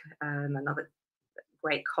BTEC, another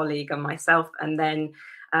great colleague and myself, and then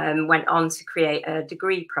went on to create a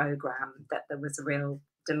degree programme that there was a real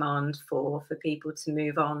demand for people to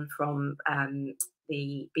move on from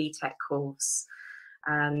the BTEC course.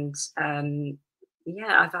 And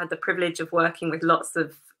yeah, I've had the privilege of working with lots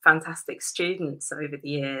of fantastic students over the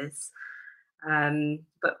years,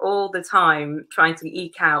 but all the time trying to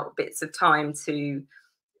eke out bits of time to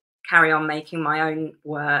carry on making my own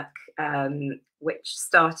work, which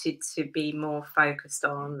started to be more focused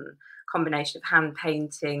on combination of hand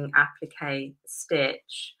painting, applique,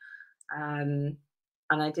 stitch. And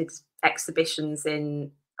I did exhibitions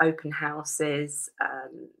in open houses,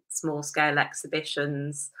 small scale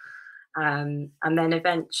exhibitions. And then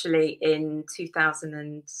eventually in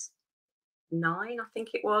 2009, I think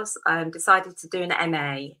it was, decided to do an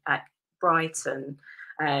MA at Brighton,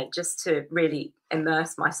 just to really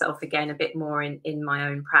immerse myself again a bit more in my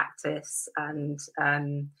own practice, and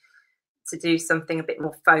to do something a bit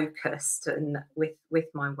more focused and with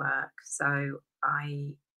my work. So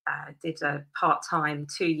I did a part-time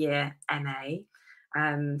 2-year MA.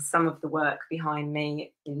 Some of the work behind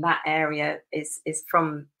me in that area is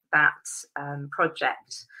from that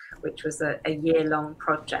project, which was a year-long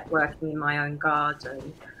project working in my own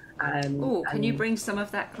garden. Oh, can you bring some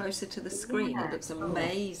of that closer to the screen? Yeah, it looks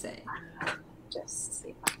amazing. Just see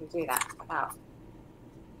if I can do that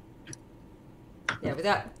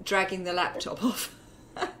without dragging the laptop off.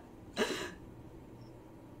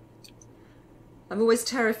 I'm always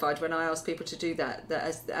terrified when I ask people to do that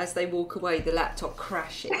as they walk away, the laptop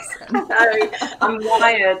crashes. No, I'm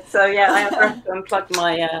wired, so yeah, I have to unplug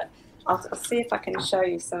my. I'll see if I can show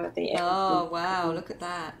you some of the images. Oh wow, look at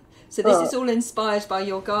that. So this is all inspired by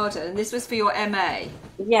your garden, and this was for your MA?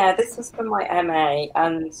 Yeah, this was for my MA,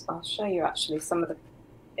 and I'll show you actually some of the.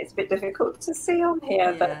 It's a bit difficult to see on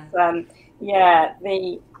here, but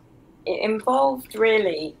it involved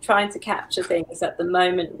really trying to capture things at the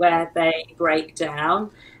moment where they break down,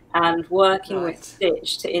 and working with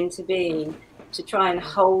stitch to intervene to try and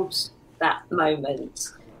hold that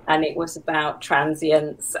moment. And it was about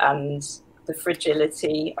transience and the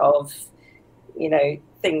fragility of,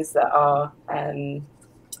 things that are,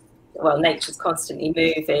 nature's constantly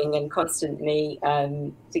moving and constantly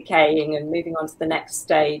decaying and moving on to the next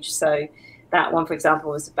stage. So that one, for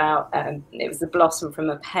example, was about, it was the blossom from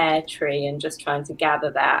a pear tree, and just trying to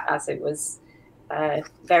gather that as it was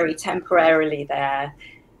very temporarily there.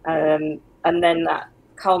 And then that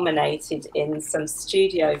culminated in some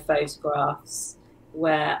studio photographs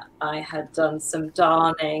where I had done some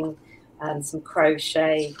darning and some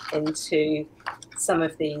crochet into some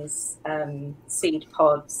of these seed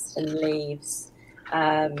pods and leaves.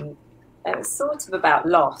 It was sort of about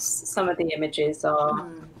loss. Some of the images are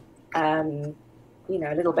a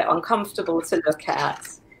little bit uncomfortable to look at,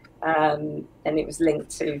 and it was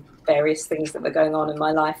linked to various things that were going on in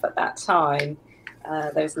my life at that time.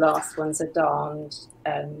 Those last ones are darned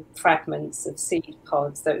fragments of seed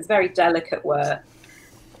pods, so it was very delicate work,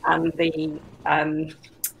 and the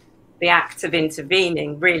act of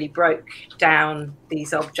intervening really broke down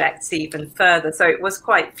these objects even further. So it was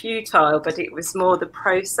quite futile, but it was more the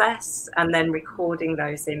process and then recording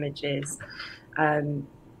those images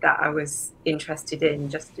that I was interested in,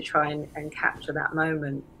 just to try and capture that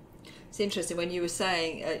moment. It's interesting when you were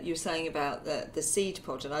saying about the seed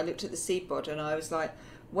pod, and I looked at the seed pod and I was like,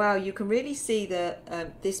 wow, you can really see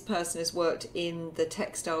that this person has worked in the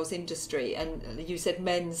textiles industry, and you said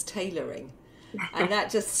men's tailoring. And that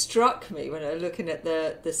just struck me when I was looking at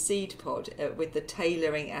the seed pod with the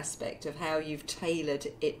tailoring aspect of how you've tailored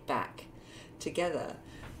it back together.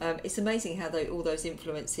 It's amazing how all those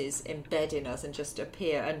influences embed in us and just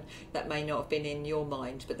appear, and that may not have been in your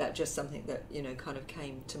mind, but that's just something that kind of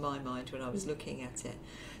came to my mind when I was looking at it.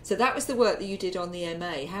 So that was the work that you did on the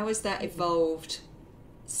MA. How has that evolved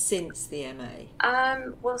since the MA?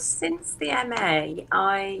 Well, since the MA,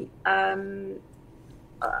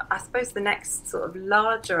 I suppose the next sort of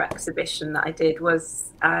larger exhibition that I did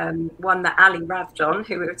was one that Ali Ravjon,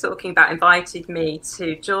 who we were talking about, invited me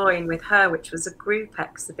to join with her, which was a group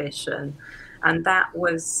exhibition. And that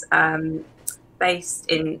was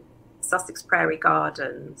based in Sussex Prairie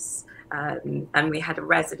Gardens. And we had a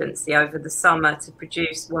residency over the summer to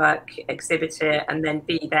produce work, exhibit it, and then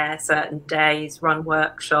be there certain days, run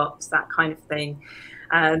workshops, that kind of thing.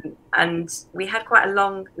 And we had quite a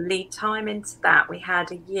long lead time into that. We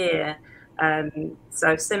had a year.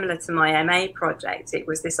 So similar to my MA project, it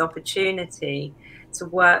was this opportunity to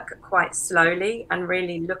work quite slowly and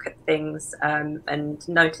really look at things and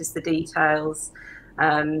notice the details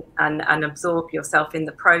and absorb yourself in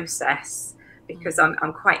the process, because I'm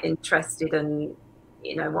quite interested in,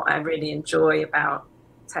 what I really enjoy about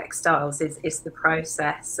textiles is the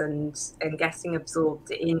process and getting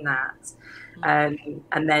absorbed in that.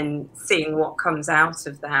 And then seeing what comes out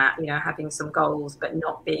of that, you know, having some goals, but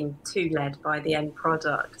not being too led by the end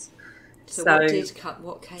product. So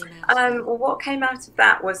what came out? Well, what came out of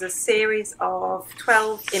that was a series of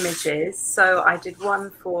 12 images. So I did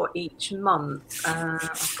one for each month.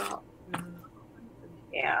 I've got,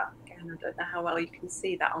 yeah, again, I don't know how well you can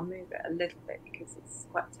see that. I'll move it a little bit because it's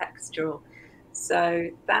quite textural. So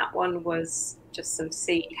that one was just some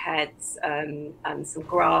seed heads and some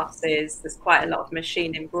grasses. There's quite a lot of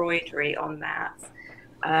machine embroidery on that.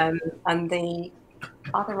 And the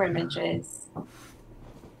other images,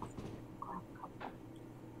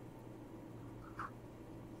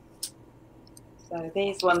 so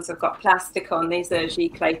these ones have got plastic on. These are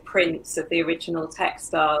giclée prints of the original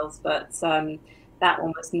textiles, but that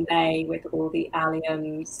one was May with all the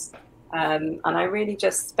alliums. And I really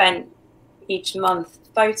just spent each month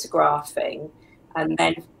photographing and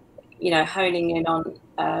then, you know, honing in on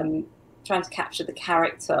trying to capture the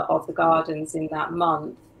character of the gardens in that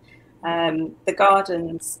month. The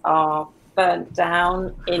gardens are burnt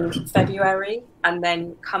down in February and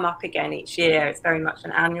then come up again each year. It's very much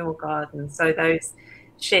an annual garden. So those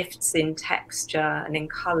shifts in texture and in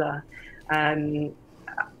colour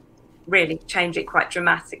really change it quite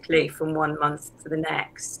dramatically from one month to the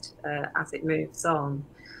next as it moves on.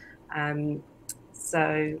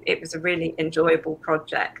 So it was a really enjoyable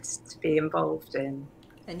project to be involved in.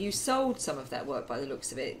 And you sold some of that work by the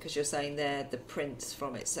looks of it, because you're saying they're the prints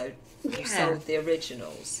from it. So you sold the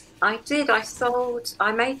originals. I did.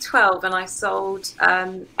 I made 12 and I sold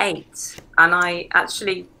 8. And I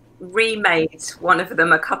actually remade one of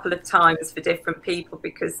them a couple of times for different people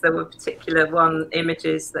because there were particular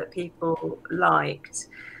images that people liked.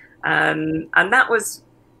 And that was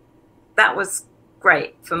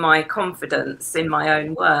great for my confidence in my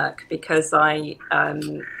own work because I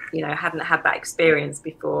you know, hadn't had that experience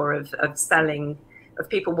before of selling, of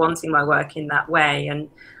people wanting my work in that way. And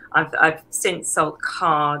I've since sold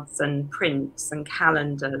cards and prints and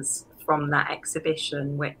calendars from that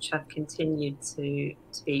exhibition, which have continued to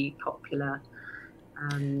be popular.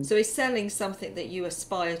 So is selling something that you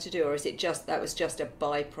aspire to do, or is it just that was just a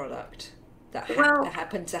byproduct that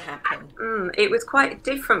happened to happen? It was quite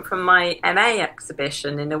different from my MA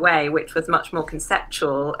exhibition in a way, which was much more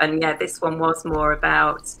conceptual. And yeah, this one was more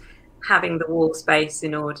about having the wall space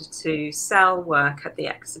in order to sell work at the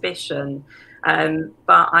exhibition.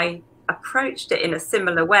 But I approached it in a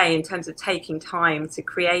similar way in terms of taking time to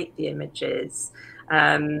create the images.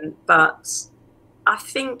 But I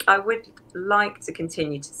think I would like to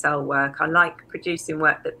continue to sell work. I like producing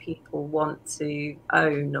work that people want to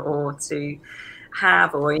own or to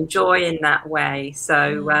have or enjoy in that way.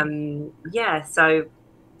 So yeah, so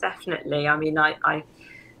definitely. I mean, I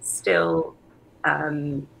still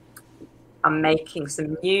I'm making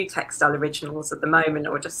some new textile originals at the moment,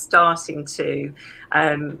 or just starting to,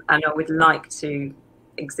 and I would like to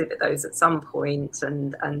exhibit those at some point.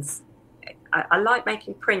 And I like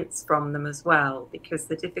making prints from them as well, because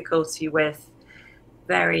the difficulty with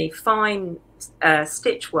very fine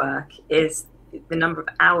stitch work is the number of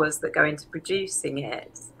hours that go into producing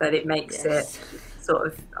it, that it makes it sort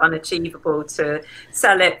of unachievable to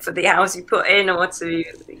sell it for the hours you put in, or to,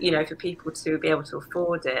 you know, for people to be able to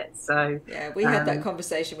afford it. So yeah, we had that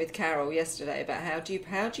conversation with Carol yesterday about how do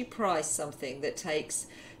you price something that takes,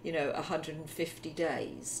 you know, 150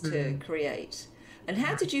 days to create. And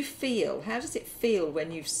how did you feel? How does it feel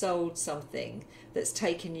when you've sold something that's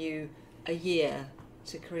taken you a year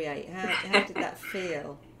to create? How did that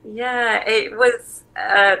feel? Yeah, it was,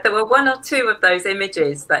 there were one or two of those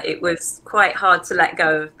images that it was quite hard to let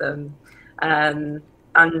go of them. And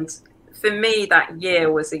for me, that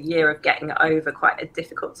year was a year of getting over quite a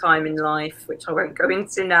difficult time in life, which I won't go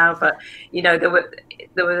into now. But, you know, there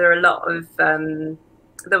were a lot of,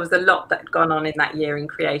 there was a lot that had gone on in that year in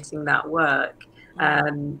creating that work.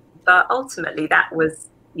 But ultimately that was,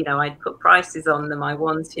 you know, I'd put prices on them. I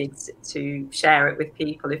wanted to share it with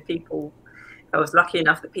people. If I was lucky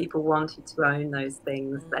enough that people wanted to own those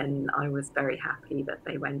things, then I was very happy that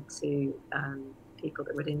they went to people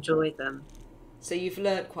that would enjoy them. So you've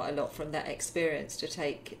learned quite a lot from that experience to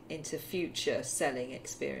take into future selling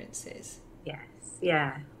experiences. Yes,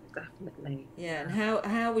 yeah, definitely. Yeah, and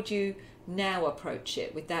how would you now approach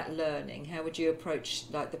it with that learning? How would you approach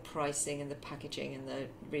like the pricing and the packaging and the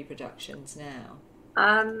reproductions now?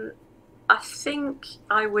 I think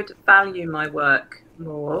I would value my work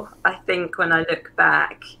more. I think when I look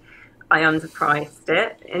back, I underpriced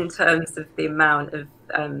it in terms of the amount of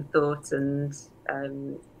thought and,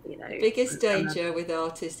 you know. Biggest danger with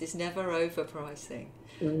artists is never overpricing.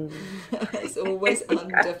 It's always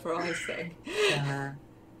underpricing.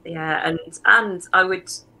 Yeah, and I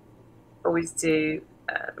would always do,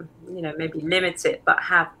 you know, maybe limit it, but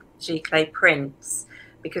have giclée prints,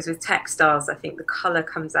 because with textiles, I think the colour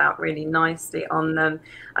comes out really nicely on them.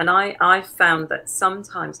 And I've found that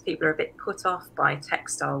sometimes people are a bit put off by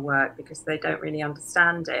textile work because they don't really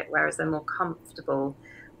understand it, whereas they're more comfortable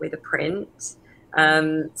with a print.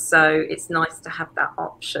 So it's nice to have that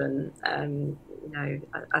option, you know,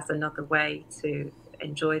 as another way to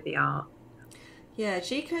enjoy the art. Yeah,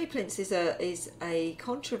 giclée prints is a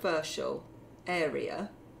controversial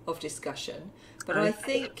area of discussion, but I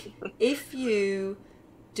think if you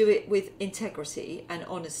do it with integrity and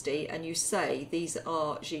honesty, and you say these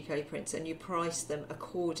are giclée prints and you price them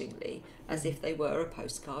accordingly as if they were a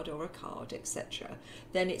postcard or a card, etc.,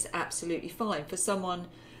 then it's absolutely fine. For someone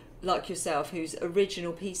like yourself whose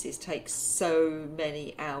original pieces take so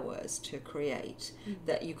many hours to create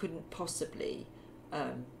that you couldn't possibly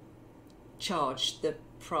charge the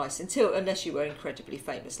price unless you were incredibly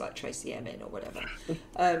famous like Tracy Emin or whatever.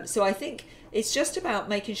 So I think it's just about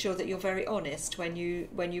making sure that you're very honest when you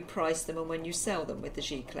price them and when you sell them with the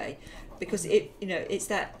giclée, because it's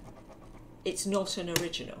not an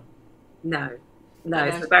original. No,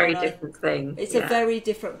 it's a very different thing. It's a very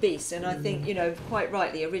different beast, and I think, you know, quite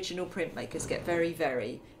rightly, original printmakers get very,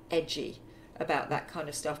 very edgy about that kind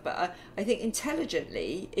of stuff, but I think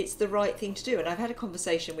intelligently it's the right thing to do. And I've had a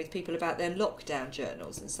conversation with people about their lockdown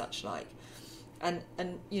journals and such like, and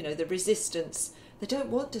you know, the resistance, they don't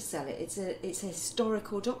want to sell it. It's a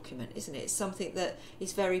historical document, isn't it? It's something that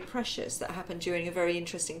is very precious, that happened during a very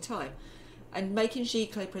interesting time, and making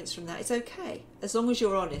giclée prints from that is okay, as long as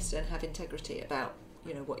you're honest and have integrity about,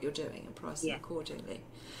 you know, what you're doing and pricing accordingly.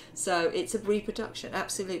 So it's a reproduction,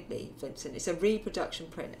 absolutely, Vincent. It's a reproduction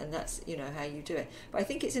print, and that's, you know, how you do it. But I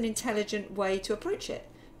think it's an intelligent way to approach it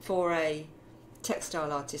for a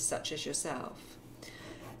textile artist such as yourself.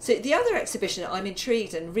 So the other exhibition that I'm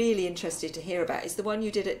intrigued and really interested to hear about is the one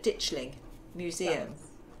you did at Ditchling Museum.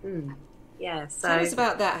 Yeah, so tell us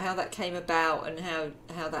about that, how that came about and how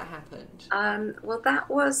that happened. Well, that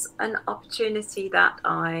was an opportunity that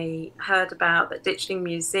I heard about at Ditchling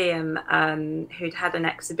Museum, who'd had an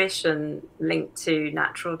exhibition linked to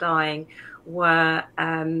natural dyeing, were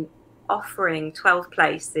offering 12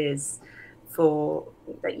 places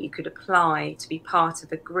that you could apply to be part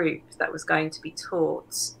of a group that was going to be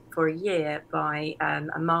taught for a year by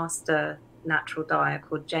a master natural dyer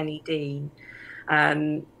called Jenny Dean.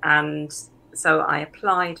 And so I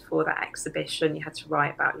applied for that exhibition. You had to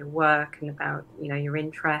write about your work and about, you know, your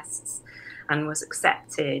interests, and was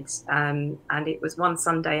accepted. And it was one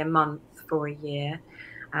Sunday a month for a year.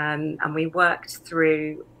 And we worked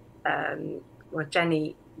through, well,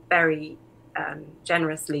 Jenny very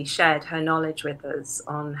generously shared her knowledge with us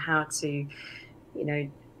on how to, you know,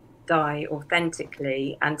 dye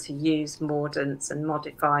authentically and to use mordants and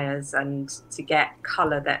modifiers and to get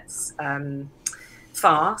colour that's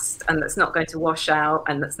fast and that's not going to wash out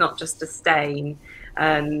and that's not just a stain.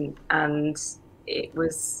 And it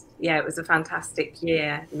was a fantastic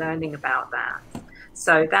year learning about that.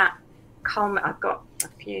 So that I've got a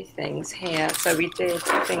few things here. So we did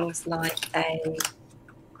things like a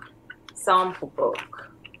sample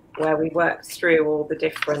book where we worked through all the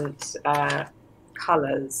different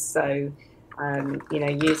colours. So you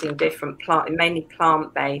know, using different mainly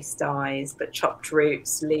plant-based dyes, but chopped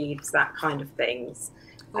roots, leaves, that kind of things.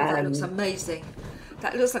 Oh, that looks amazing.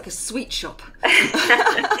 That looks like a sweet shop.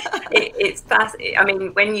 It's fascinating. I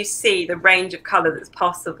mean, when you see the range of colour that's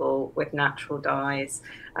possible with natural dyes,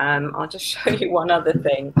 I'll just show you one other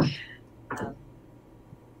thing.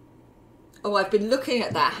 Oh, I've been looking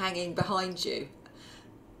at that hanging behind you.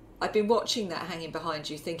 I've been watching that hanging behind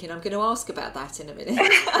you, thinking I'm going to ask about that in a minute.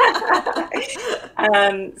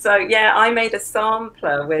 So yeah, I made a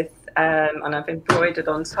sampler with, and I've embroidered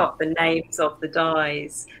on top the names of the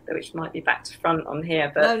dyes, which might be back to front on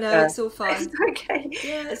here. But no, it's all fine. It's okay.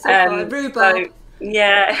 Yeah, it's all fine. Rhubarb. So,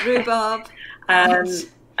 yeah. Rhubarb. And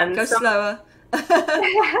go slower.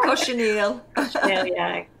 Cochineal. Cochineal,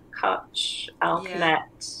 yeah. Cotch,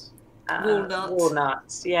 alkanet,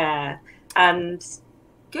 walnut, yeah. And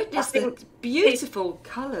goodness, they're beautiful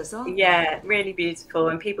colours, aren't they? Yeah, really beautiful.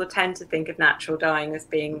 And people tend to think of natural dyeing as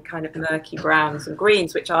being kind of murky browns and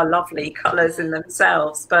greens, which are lovely colours in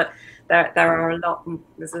themselves, but there are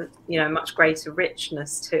there's a, you know, much greater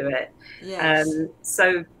richness to it. Yes.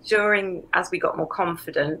 So as we got more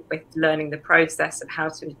confident with learning the process of how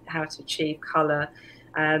to achieve colour,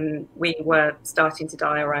 we were starting to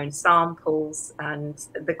dye our own samples, and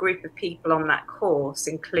the group of people on that course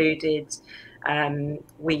included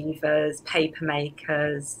weavers, paper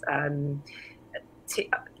makers,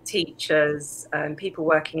 teachers, people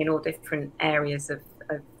working in all different areas of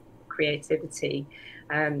creativity.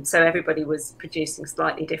 So everybody was producing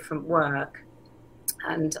slightly different work.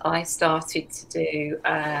 And I started to do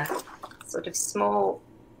sort of small,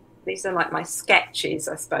 these are like my sketches,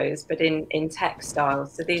 I suppose, but in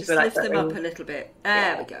textiles. So these just were like lift them up a little bit.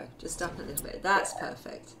 There we go. Just up a little bit. That's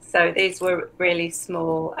perfect. So these were really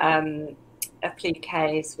small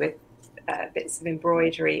appliques with bits of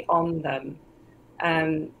embroidery on them.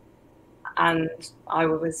 And I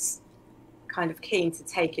was kind of keen to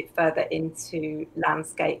take it further into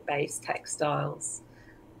landscape-based textiles,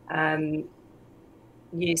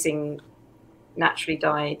 using naturally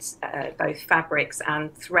dyed both fabrics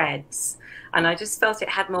and threads. And I just felt it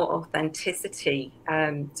had more authenticity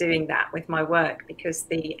doing that with my work, because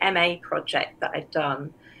the MA project that I'd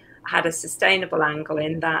done had a sustainable angle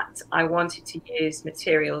in that I wanted to use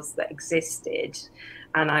materials that existed,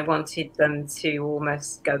 and I wanted them to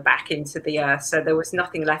almost go back into the earth. So there was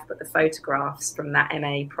nothing left but the photographs from that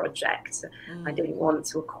MA project. I didn't want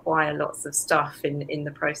to acquire lots of stuff in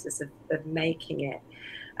the process of making it.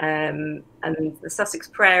 And the Sussex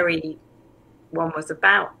Prairie one was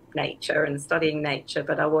about nature and studying nature,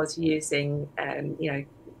 but I was using,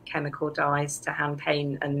 chemical dyes to hand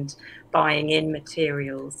paint and buying in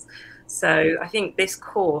materials. So I think this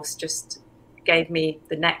course just gave me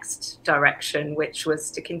the next direction, which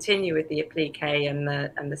was to continue with the applique and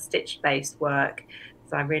the stitch-based work.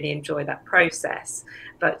 So I really enjoy that process,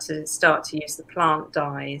 but to start to use the plant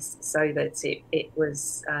dyes so that it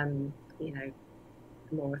was,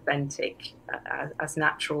 more authentic as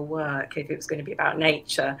natural work. If it was going to be about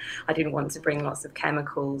nature, I didn't want to bring lots of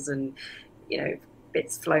chemicals and,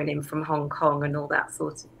 bits flown in from Hong Kong and all that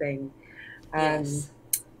sort of thing. Yes.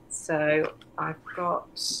 So I've got,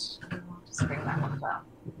 I'll just bring that one down.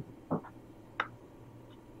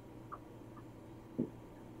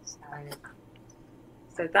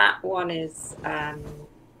 So that one is, again,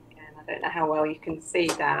 I don't know how well you can see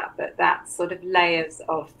that, but that's sort of layers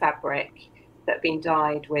of fabric that have been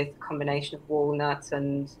dyed with a combination of walnut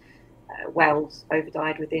and weld over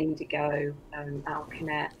dyed with indigo,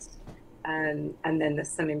 alkanet, and then there's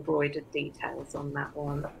some embroidered details on that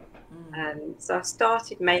one. So I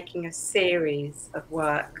started making a series of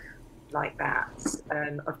work like that,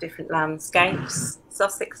 of different landscapes,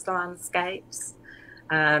 Sussex landscapes,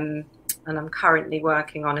 and I'm currently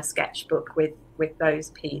working on a sketchbook with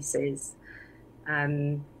those pieces,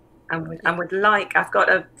 and would like, I've got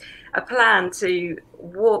a plan to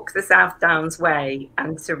walk the South Downs Way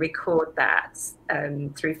and to record that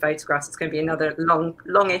through photographs. It's going to be another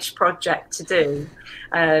longish project to do,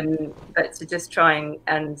 but to just try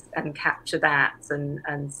and capture that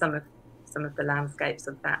and some of the landscapes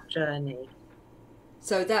of that journey.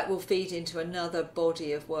 So that will feed into another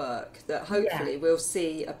body of work that hopefully we'll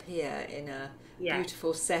see appear in a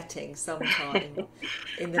beautiful setting sometime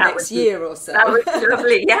in the next year or so. That was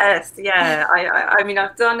lovely. Yes, yeah. I mean,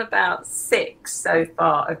 I've done about 6 so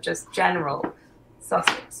far of just general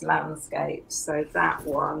Sussex landscapes. So that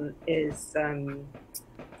one is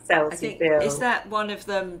Selseyville. Is that one of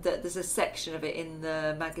them that there's a section of it in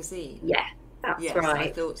the magazine? Yeah, that's right.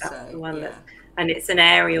 I thought that's so. The one and it's an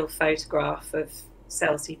aerial photograph of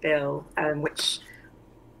Selseyville, which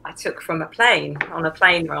I took from a plane on a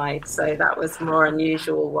plane ride, so that was a more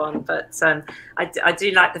unusual one. But I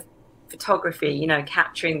do like the photography,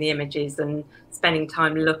 capturing the images and spending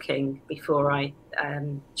time looking before I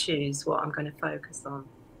choose what I'm going to focus on.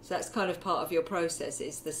 So that's kind of part of your process,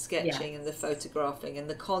 is the sketching and the photographing and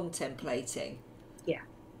the contemplating. Yeah.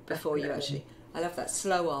 Before you actually, I love that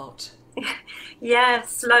slow art. Yeah,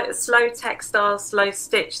 slow textile, slow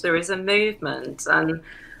stitch. There is a movement, and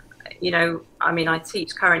I mean, I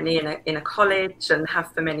teach currently in a college and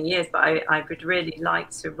have for many years, but I would really like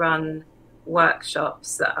to run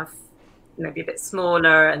workshops that are maybe a bit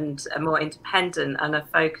smaller and are more independent and are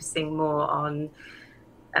focusing more on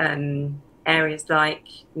areas like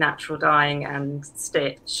natural dyeing and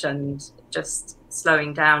stitch, and just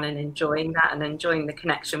slowing down and enjoying that, and enjoying the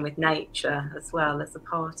connection with nature as well as a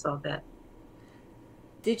part of it.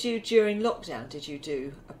 Did you, during lockdown, did you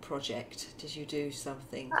do a project? Did you do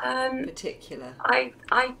something particular?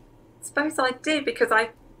 I suppose I did, because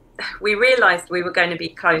we realised we were going to be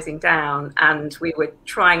closing down, and we were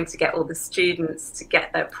trying to get all the students to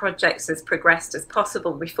get their projects as progressed as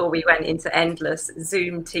possible before we went into endless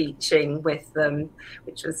Zoom teaching with them,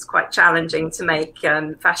 which was quite challenging to make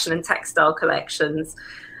fashion and textile collections.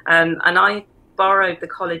 And I borrowed the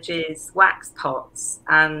college's wax pots,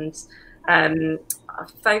 and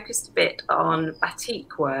I've focused a bit on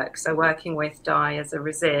batik work, so working with dye as a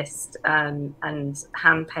resist, and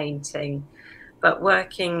hand painting, but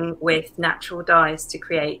working with natural dyes to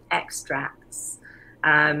create extracts.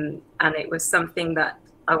 And it was something that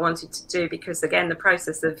I wanted to do because, again, the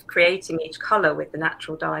process of creating each colour with the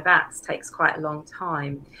natural dye vats takes quite a long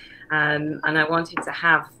time. And I wanted to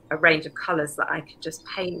have a range of colours that I could just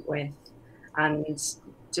paint with and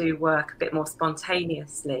do work a bit more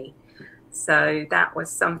spontaneously. So that was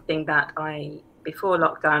something that before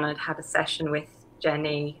lockdown, I'd had a session with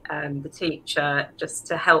Jenny, the teacher, just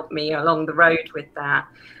to help me along the road with that,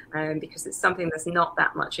 because it's something there's not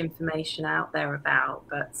that much information out there about,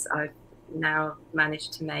 but I've now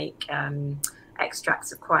managed to make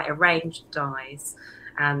extracts of quite a range of dyes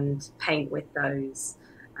and paint with those.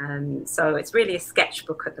 So it's really a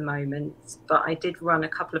sketchbook at the moment, but I did run a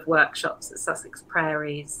couple of workshops at Sussex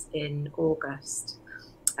Prairies in August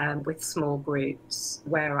with small groups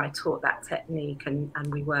where I taught that technique, and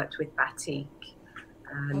we worked with batik.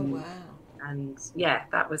 Oh wow! And yeah,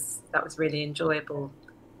 that was really enjoyable.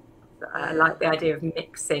 I like the idea of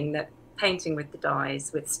mixing that painting with the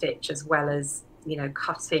dyes with stitch, as well as, you know,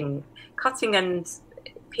 cutting and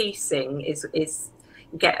piecing is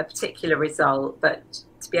you get a particular result, but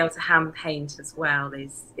to be able to hand paint as well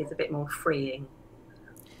is a bit more freeing.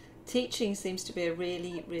 Teaching seems to be a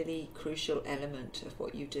really, really crucial element of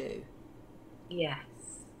what you do. Yes,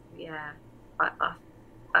 yeah.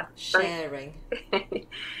 Sharing.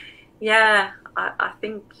 Yeah, I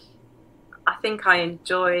think I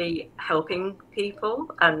enjoy helping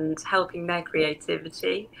people and helping their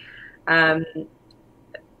creativity, but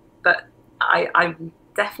I'm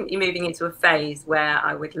definitely moving into a phase where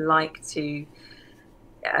I would like to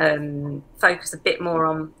focus a bit more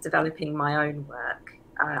on developing my own work.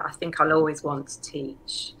 I think I'll always want to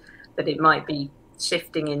teach, but it might be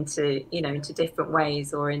shifting into different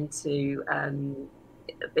ways, or into a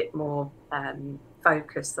bit more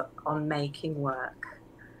focus on making work,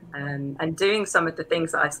 and doing some of the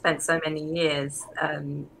things that I've spent so many years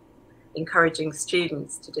encouraging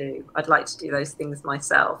students to do. I'd like to do those things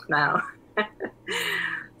myself now.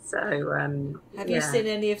 So have you seen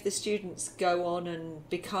any of the students go on and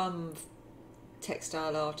become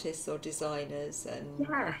textile artists or designers? And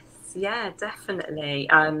yes, yeah, definitely.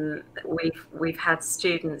 We've had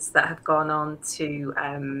students that have gone on to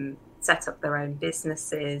set up their own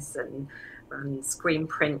businesses and run screen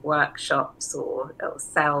print workshops, or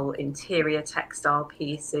sell interior textile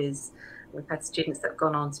pieces. We've had students that have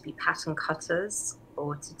gone on to be pattern cutters,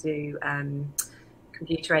 or to do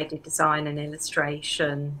computer-aided design and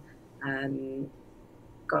illustration, gone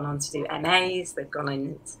on to do MAs, they've gone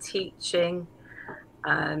into teaching.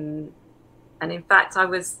 And in fact, I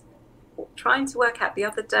was trying to work out the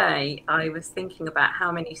other day, I was thinking about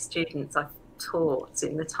how many students I've taught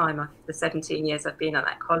in the 17 years I've been at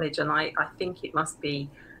that college, and I think it must be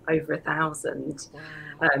over 1,000.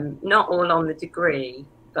 wow. Not all on the degree,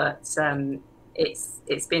 but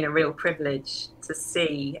it's been a real privilege to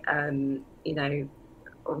see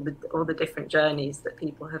all the different journeys that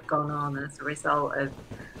people have gone on as a result of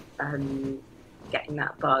getting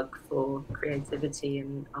that bug for creativity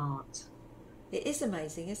and art. It is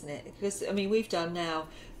amazing, isn't it? Because I mean, we've done now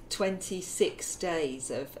 26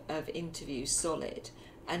 days of interviews solid,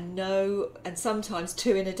 and sometimes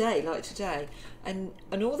 2 in a day, like today, and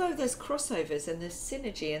although there's crossovers and there's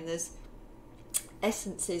synergy and there's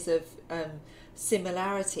essences of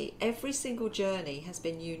similarity, every single journey has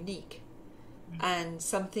been unique, and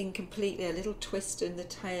something completely, a little twist in the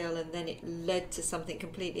tail, and then it led to something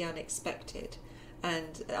completely unexpected.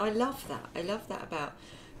 And I love that about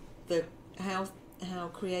how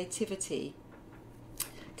creativity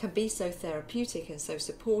can be so therapeutic and so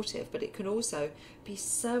supportive, but it can also be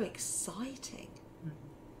so exciting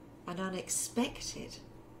and unexpected,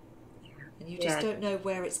 and you just don't know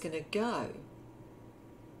where it's going to go.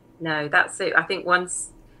 No, that's it. I think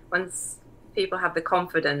once people have the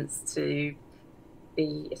confidence to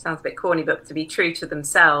be, it sounds a bit corny, but to be true to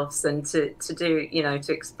themselves, and to do,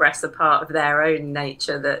 to express a part of their own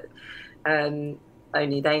nature that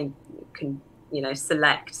only they can,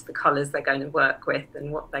 select the colours they're going to work with,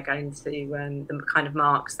 and what they're going to, the kind of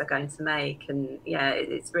marks they're going to make. And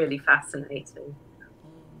it's really fascinating.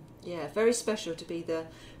 Yeah, very special to be the,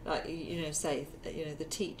 the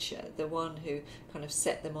teacher, the one who kind of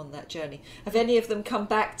set them on that journey. Have any of them come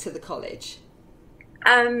back to the college?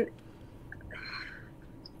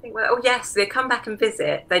 Yes, they come back and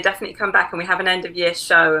visit. They definitely come back, and we have an end of year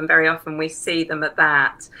show, and very often we see them at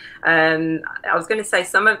that. I was going to say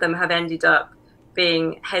some of them have ended up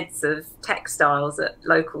being heads of textiles at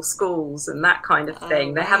local schools and that kind of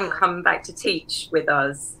thing. Oh, they haven't come back to teach with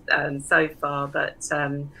us so far, but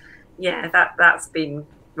yeah, that's been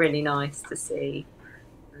really nice to see.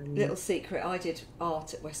 Little secret, I did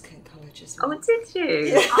art at West Kent College as well. Oh, did you?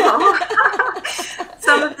 Yeah. Oh.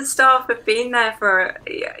 Some of the staff have been there for,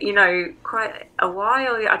 you know, quite a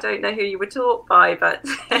while. I don't know who you were taught by, but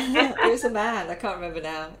it was a man. I can't remember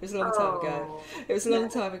now. It was a long time ago. It was a long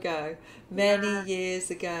time ago, many years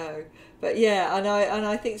ago. But yeah, and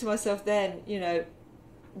I think to myself then, you know,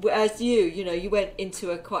 as you know, you went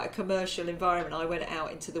into quite a commercial environment. I went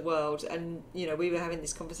out into the world, and you know, we were having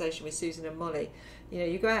this conversation with Susan and Mollie. You know,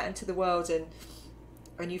 you go out into the world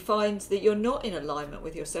and you find that you're not in alignment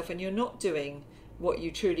with yourself, and you're not doing what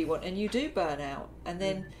you truly want, and you do burn out, and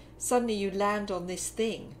then suddenly you land on this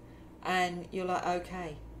thing, and you're like,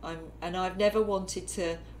 okay, I've never wanted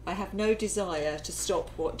to. I have no desire to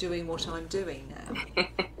stop doing what I'm doing now.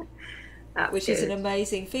 Which is an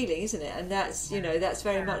amazing feeling, isn't it? And that's, you know, that's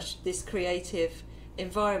very much this creative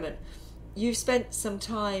environment. You've spent some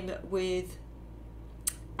time with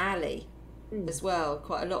Ali as well,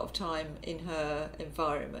 quite a lot of time in her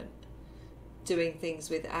environment, doing things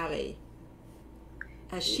with Ali.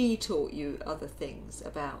 Has she taught you other things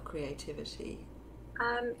about creativity?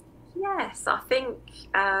 Yes, I think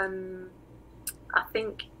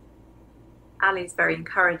Ali's very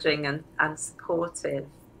encouraging and supportive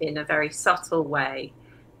in a very subtle way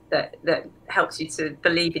that helps you to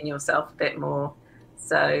believe in yourself a bit more.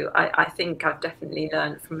 So I think I've definitely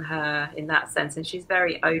learned from her in that sense, and she's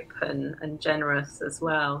very open and generous as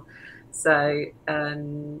well. So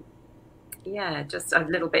yeah, just a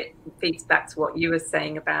little bit feeds back to what you were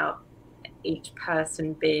saying about each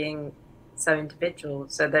person being so individual.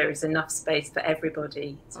 So there is enough space for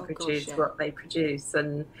everybody to produce what they produce,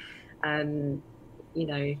 and you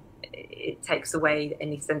know, it takes away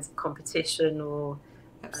any sense of competition or.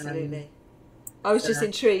 Absolutely. I was just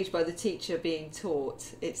intrigued by the teacher being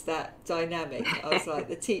taught. It's that dynamic. I was like,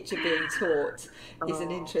 the teacher being taught is an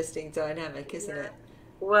interesting dynamic, isn't it?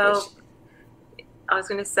 Well, I was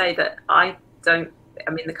going to say that I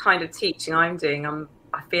mean, the kind of teaching I'm doing,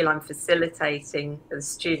 I feel I'm facilitating. The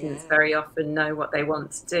students very often know what they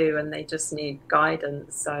want to do, and they just need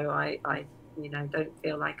guidance. So I you know, don't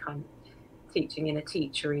feel like I'm teaching in a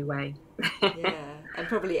teachery way. Yeah, and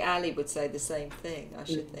probably Ali would say the same thing, I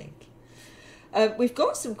should think. We've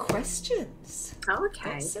got some questions. Oh,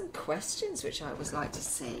 okay. Got some questions which I would like to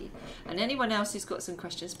see. And anyone else who's got some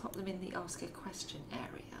questions, pop them in the Ask a Question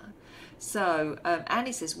area. So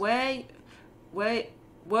Annie says, where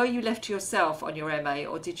were you left to yourself on your MA,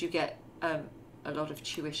 or did you get a lot of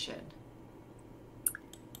tuition?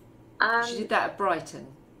 She did that at Brighton.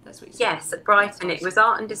 That's what you said. Yes, at Brighton. It was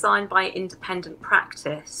art and design by independent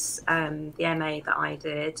practice, the MA that I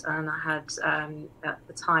did, and I had at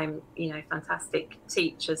the time, you know, fantastic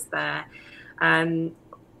teachers there.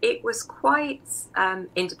 It was quite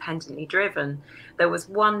independently driven. There was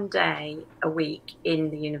one day a week in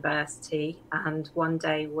the university, and one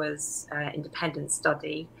day was independent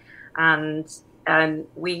study, and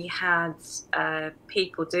we had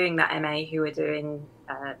people doing that MA who were doing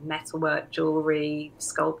metalwork, jewellery,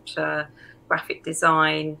 sculpture, graphic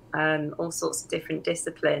design, all sorts of different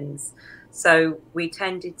disciplines. So we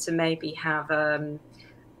tended to maybe have,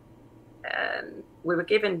 we were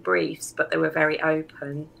given briefs, but they were very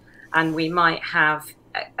open, and we might have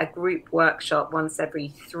a group workshop once every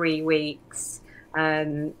 3 weeks.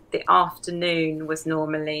 The afternoon was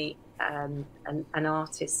normally an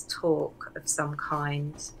artist talk of some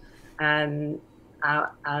kind,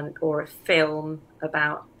 or a film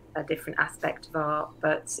about a different aspect of art,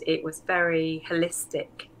 but it was very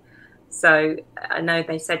holistic. So I know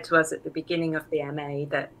they said to us at the beginning of the MA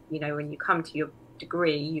that, you know, when you come to your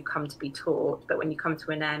degree, you come to be taught, but when you come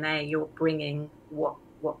to an MA, you're bringing what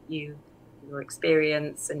your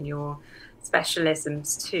experience and your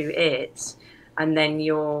specialisms to it, and then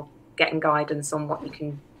you're getting guidance on what you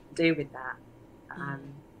can do with that.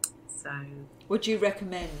 So would you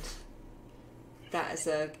recommend that as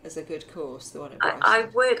a good course, the one at Brighton? I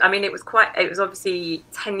would. I mean, it was obviously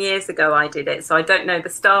 10 years ago I did it, so I don't know, the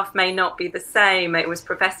staff may not be the same. It was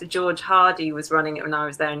Professor George Hardy was running it when I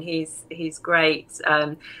was there, and he's great,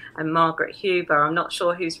 and Margaret Huber. I'm not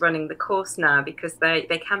sure who's running the course now, because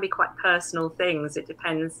they can be quite personal things. It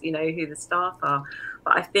depends, you know, who the staff are.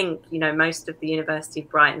 But I think, you know, most of the University of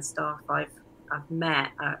Brighton staff I've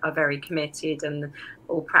met are very committed, and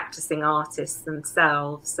all practicing artists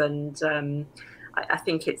themselves, and I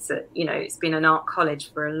think it's you know, it's been an art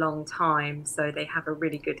college for a long time, so they have a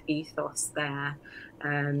really good ethos there.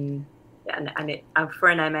 and for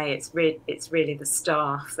an MA, it's really the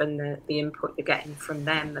staff and the input you're getting from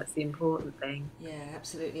them that's the important thing. Yeah,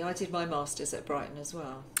 absolutely. I did my masters at Brighton as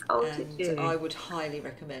well. Oh, and did you? I would highly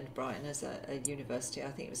recommend Brighton as a university.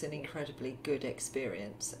 I think it was an incredibly good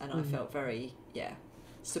experience, and I felt very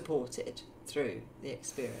supported through the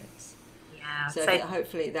experience. Yeah, so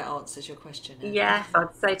hopefully that answers your question. Yes,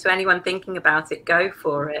 I'd say to anyone thinking about it, go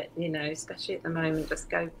for it. You know, especially at the moment, just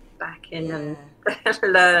go back in and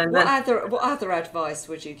learn. What other advice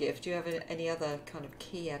would you give? Do you have any other kind of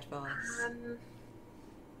key advice?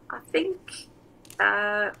 I think,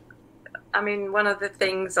 I mean, one of the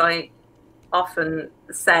things I often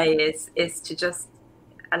say is to just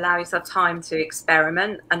allow yourself time to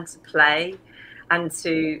experiment and to play and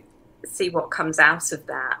to see what comes out of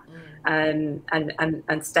that, and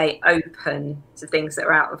stay open to things that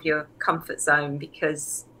are out of your comfort zone,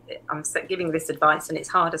 because I'm giving this advice and it's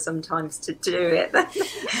harder sometimes to do it than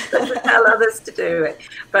to tell others to do it,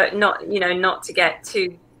 but not to get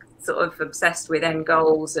too sort of obsessed with end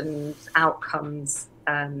goals and outcomes,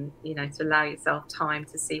 to allow yourself time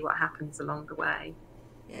to see what happens along the way.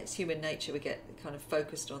 Yeah, it's human nature. We get kind of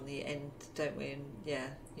focused on the end, don't we? And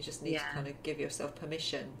you just need to kind of give yourself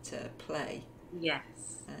permission to play. Yes.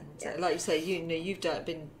 And like you say, you've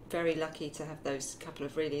been very lucky to have those couple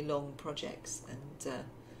of really long projects, and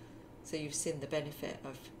so you've seen the benefit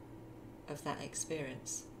of that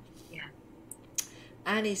experience. Yeah.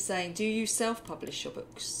 Annie's saying, do you self-publish your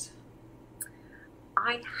books?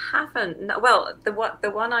 I haven't. No, well, the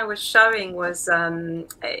one I was showing was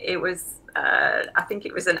it was I think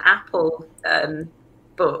it was an Apple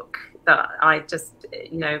book that I just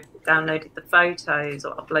downloaded the photos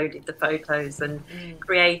or uploaded the photos and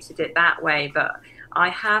created it that way. But I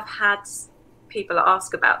have had people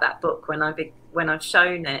ask about that book when I've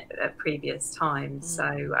shown it at previous times.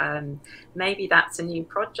 So maybe that's a new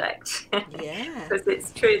project. Yeah. Because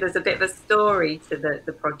it's true, there's a bit of a story to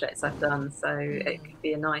the projects I've done, so it could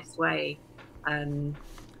be a nice way.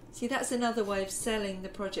 See, that's another way of selling the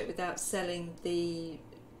project without selling the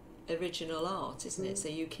original art, isn't it? So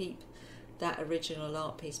you keep that original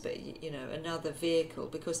art piece, but another vehicle,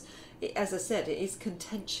 because as I said, it is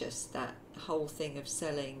contentious, that whole thing of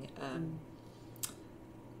selling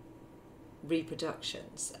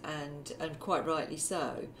reproductions, and quite rightly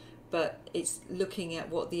so, but it's looking at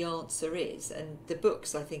what the answer is. And the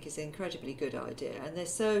books, I think, is an incredibly good idea, and they're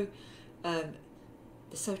so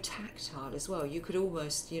tactile as well. You could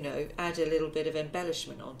almost add a little bit of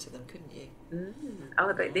embellishment onto them, couldn't you?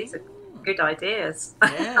 Oh, but these are good ideas.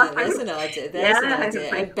 Yeah, there's an idea. An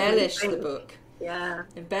idea. Embellish the book. Yeah.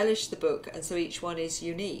 Embellish the book, and so each one is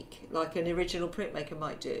unique, like an original printmaker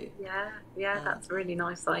might do. Yeah, that's a really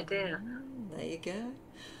nice idea. There you go.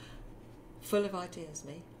 Full of ideas,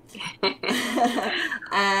 me.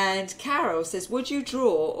 And Carol says, would you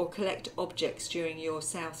draw or collect objects during your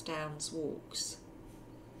South Downs walks?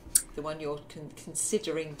 The one you're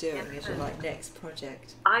considering doing as your next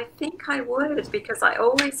project. I think I would, because I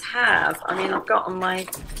always have. I mean, I've got on my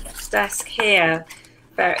desk here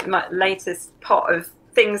my latest pot of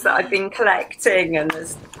things that I've been collecting, and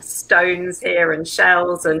there's stones here and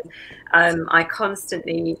shells, and I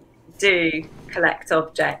constantly do collect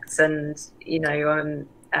objects, and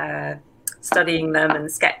studying them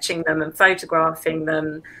and sketching them and photographing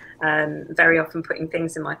them, very often putting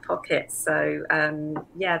things in my pockets. So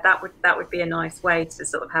that would be a nice way to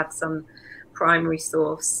sort of have some primary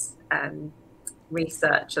source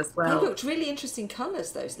research as well. They looked really interesting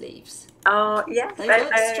colours, those leaves. Oh yeah, they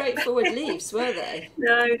weren't straightforward leaves, were they?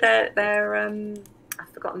 No, they're I've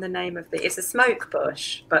forgotten the name of it's a smoke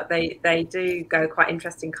bush, but they do go quite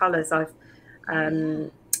interesting colours. I've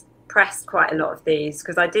pressed quite a lot of these,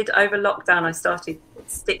 because I did over lockdown. I started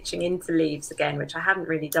stitching into leaves again, which I hadn't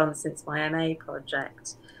really done since my MA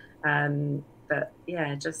project. But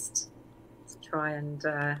yeah, just to try and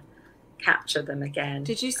capture them again.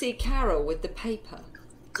 Did you see Carol with the paper?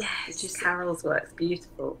 Yes, Carol's work's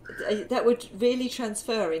beautiful. That would really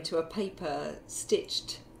transfer into a paper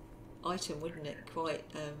stitched item, wouldn't it? Quite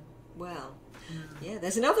well. Yeah,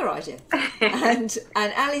 there's another idea. and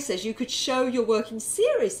Ali says you could show your work in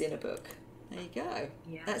series in a book. There you go.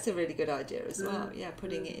 Yeah. That's a really good idea as well. Yeah,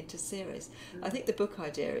 putting it into series. I think the book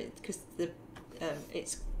idea, because it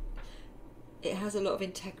has a lot of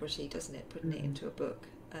integrity, doesn't it? Putting it into a book.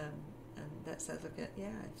 And that sounds like if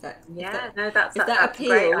that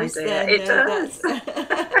appeals, then it does.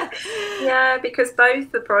 Yeah, because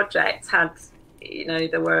both the projects had,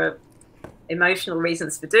 there were emotional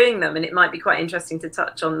reasons for doing them, and it might be quite interesting to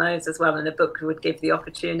touch on those as well, and the book would give the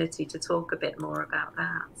opportunity to talk a bit more about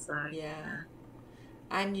that. So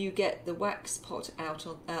and you get the wax pot out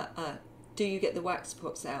on do you get the wax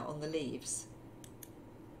spots out on the leaves?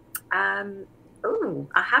 Oh,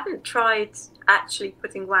 I haven't tried actually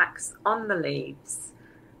putting wax on the leaves,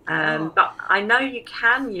 but I know you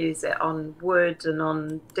can use it on wood and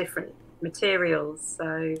on different materials.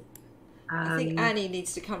 So I think Annie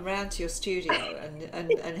needs to come round to your studio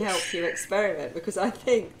and help you experiment, because I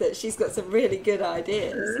think that she's got some really good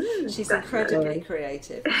ideas. She's incredibly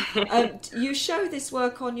creative. You show this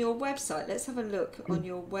work on your website. Let's have a look on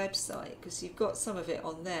your website, because you've got some of it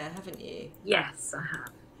on there, haven't you? Yes, I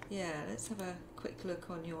have. Yeah, let's have a quick look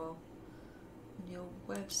on your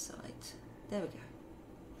website. There we go.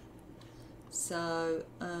 So,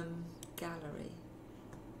 gallery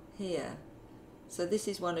here. So this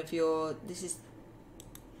is one of your,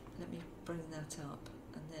 let me bring that up,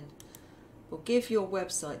 and then we'll give your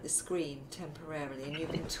website the screen temporarily, and you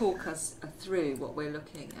can talk us through what we're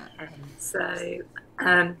looking at.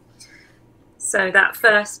 So that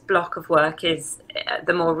first block of work is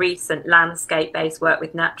the more recent landscape-based work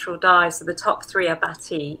with natural dyes. So the top 3 are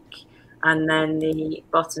batik, and then the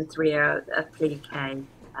bottom 3 are applique.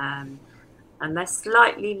 And they're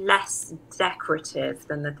slightly less decorative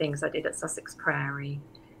than the things I did at Sussex Prairie,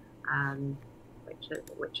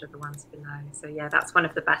 which are the ones below. So yeah, that's one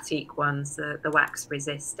of the batik ones, the wax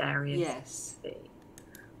resist areas. Yes.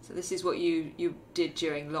 So this is what you did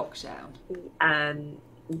during lockdown.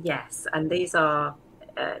 Yes, and these are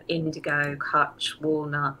indigo, kutch,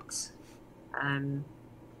 walnut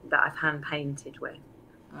that I've hand painted with.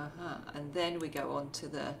 And then we go on to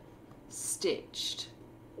the stitched.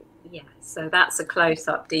 Yeah, so that's a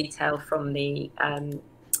close-up detail from the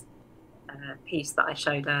piece that I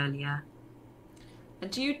showed earlier.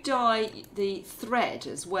 And do you dye the thread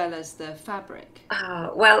as well as the fabric?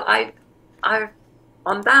 Well, I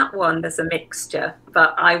on that one there's a mixture,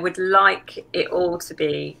 but I would like it all to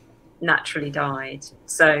be naturally dyed.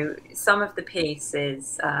 So some of the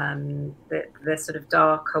pieces, the sort of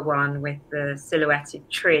darker one with the silhouetted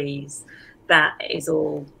trees, that is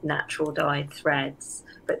all natural dyed threads.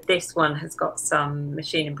 But this one has got some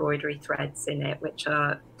machine embroidery threads in it, which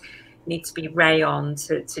need to be rayon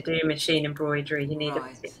to do machine embroidery. You need a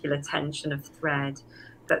particular tension of thread.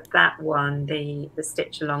 But that one, the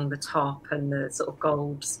stitch along the top and the sort of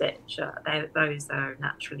gold stitch, those are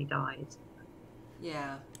naturally dyed.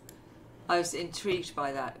 Yeah, I was intrigued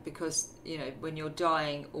by that, because you know, when you're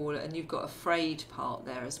dyeing all, and you've got a frayed part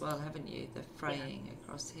there as well, haven't you? The fraying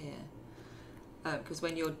across here. Because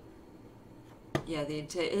when you're,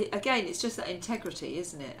 again, it's just that integrity,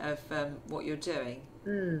 isn't it, of what you're doing.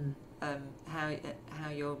 How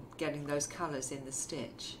you're getting those colours in the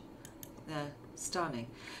stitch. They're stunning.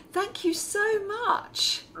 Thank you so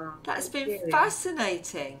much. That's been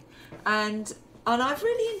fascinating, and I've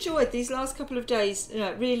really enjoyed these last couple of days. You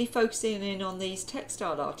know, really focusing in on these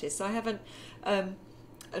textile artists. I haven't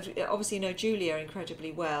obviously know Julia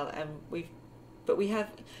incredibly well, and we have,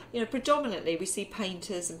 you know, predominantly we see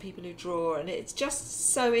painters and people who draw, and it's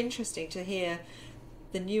just so interesting to hear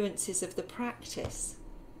the nuances of the practice.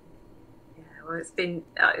 Yeah, well, it's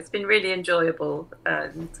been really enjoyable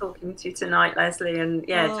talking to you tonight, Leslie, and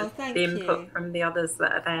just the input from the others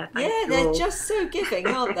that are there. They're just so giving,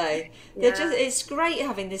 aren't they? It's great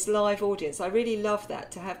having this live audience. I really love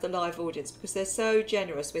that, to have the live audience, because they're so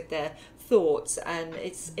generous with their thoughts, and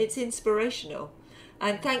it's inspirational.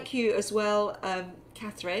 And thank you as well,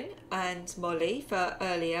 Catherine and Mollie, for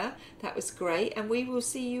earlier. That was great. And we will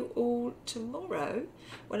see you all tomorrow,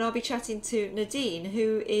 when I'll be chatting to Nadine,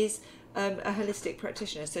 who is a holistic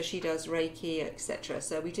practitioner. So she does Reiki, etc.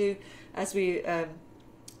 So we do, as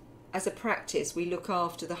a practice, we look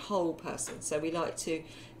after the whole person. So we like to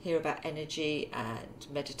hear about energy and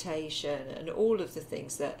meditation and all of the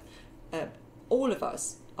things that all of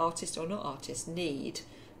us, artists or not artists, need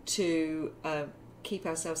to keep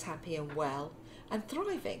ourselves happy and well and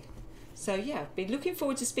thriving. So yeah, been looking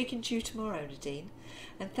forward to speaking to you tomorrow, Nadine.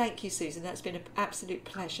 And thank you, Susan. That's been an absolute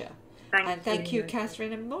pleasure. Thank you,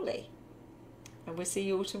 Catherine and Mollie. And we'll see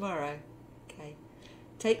you all tomorrow. Okay.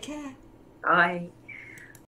 Take care. Bye.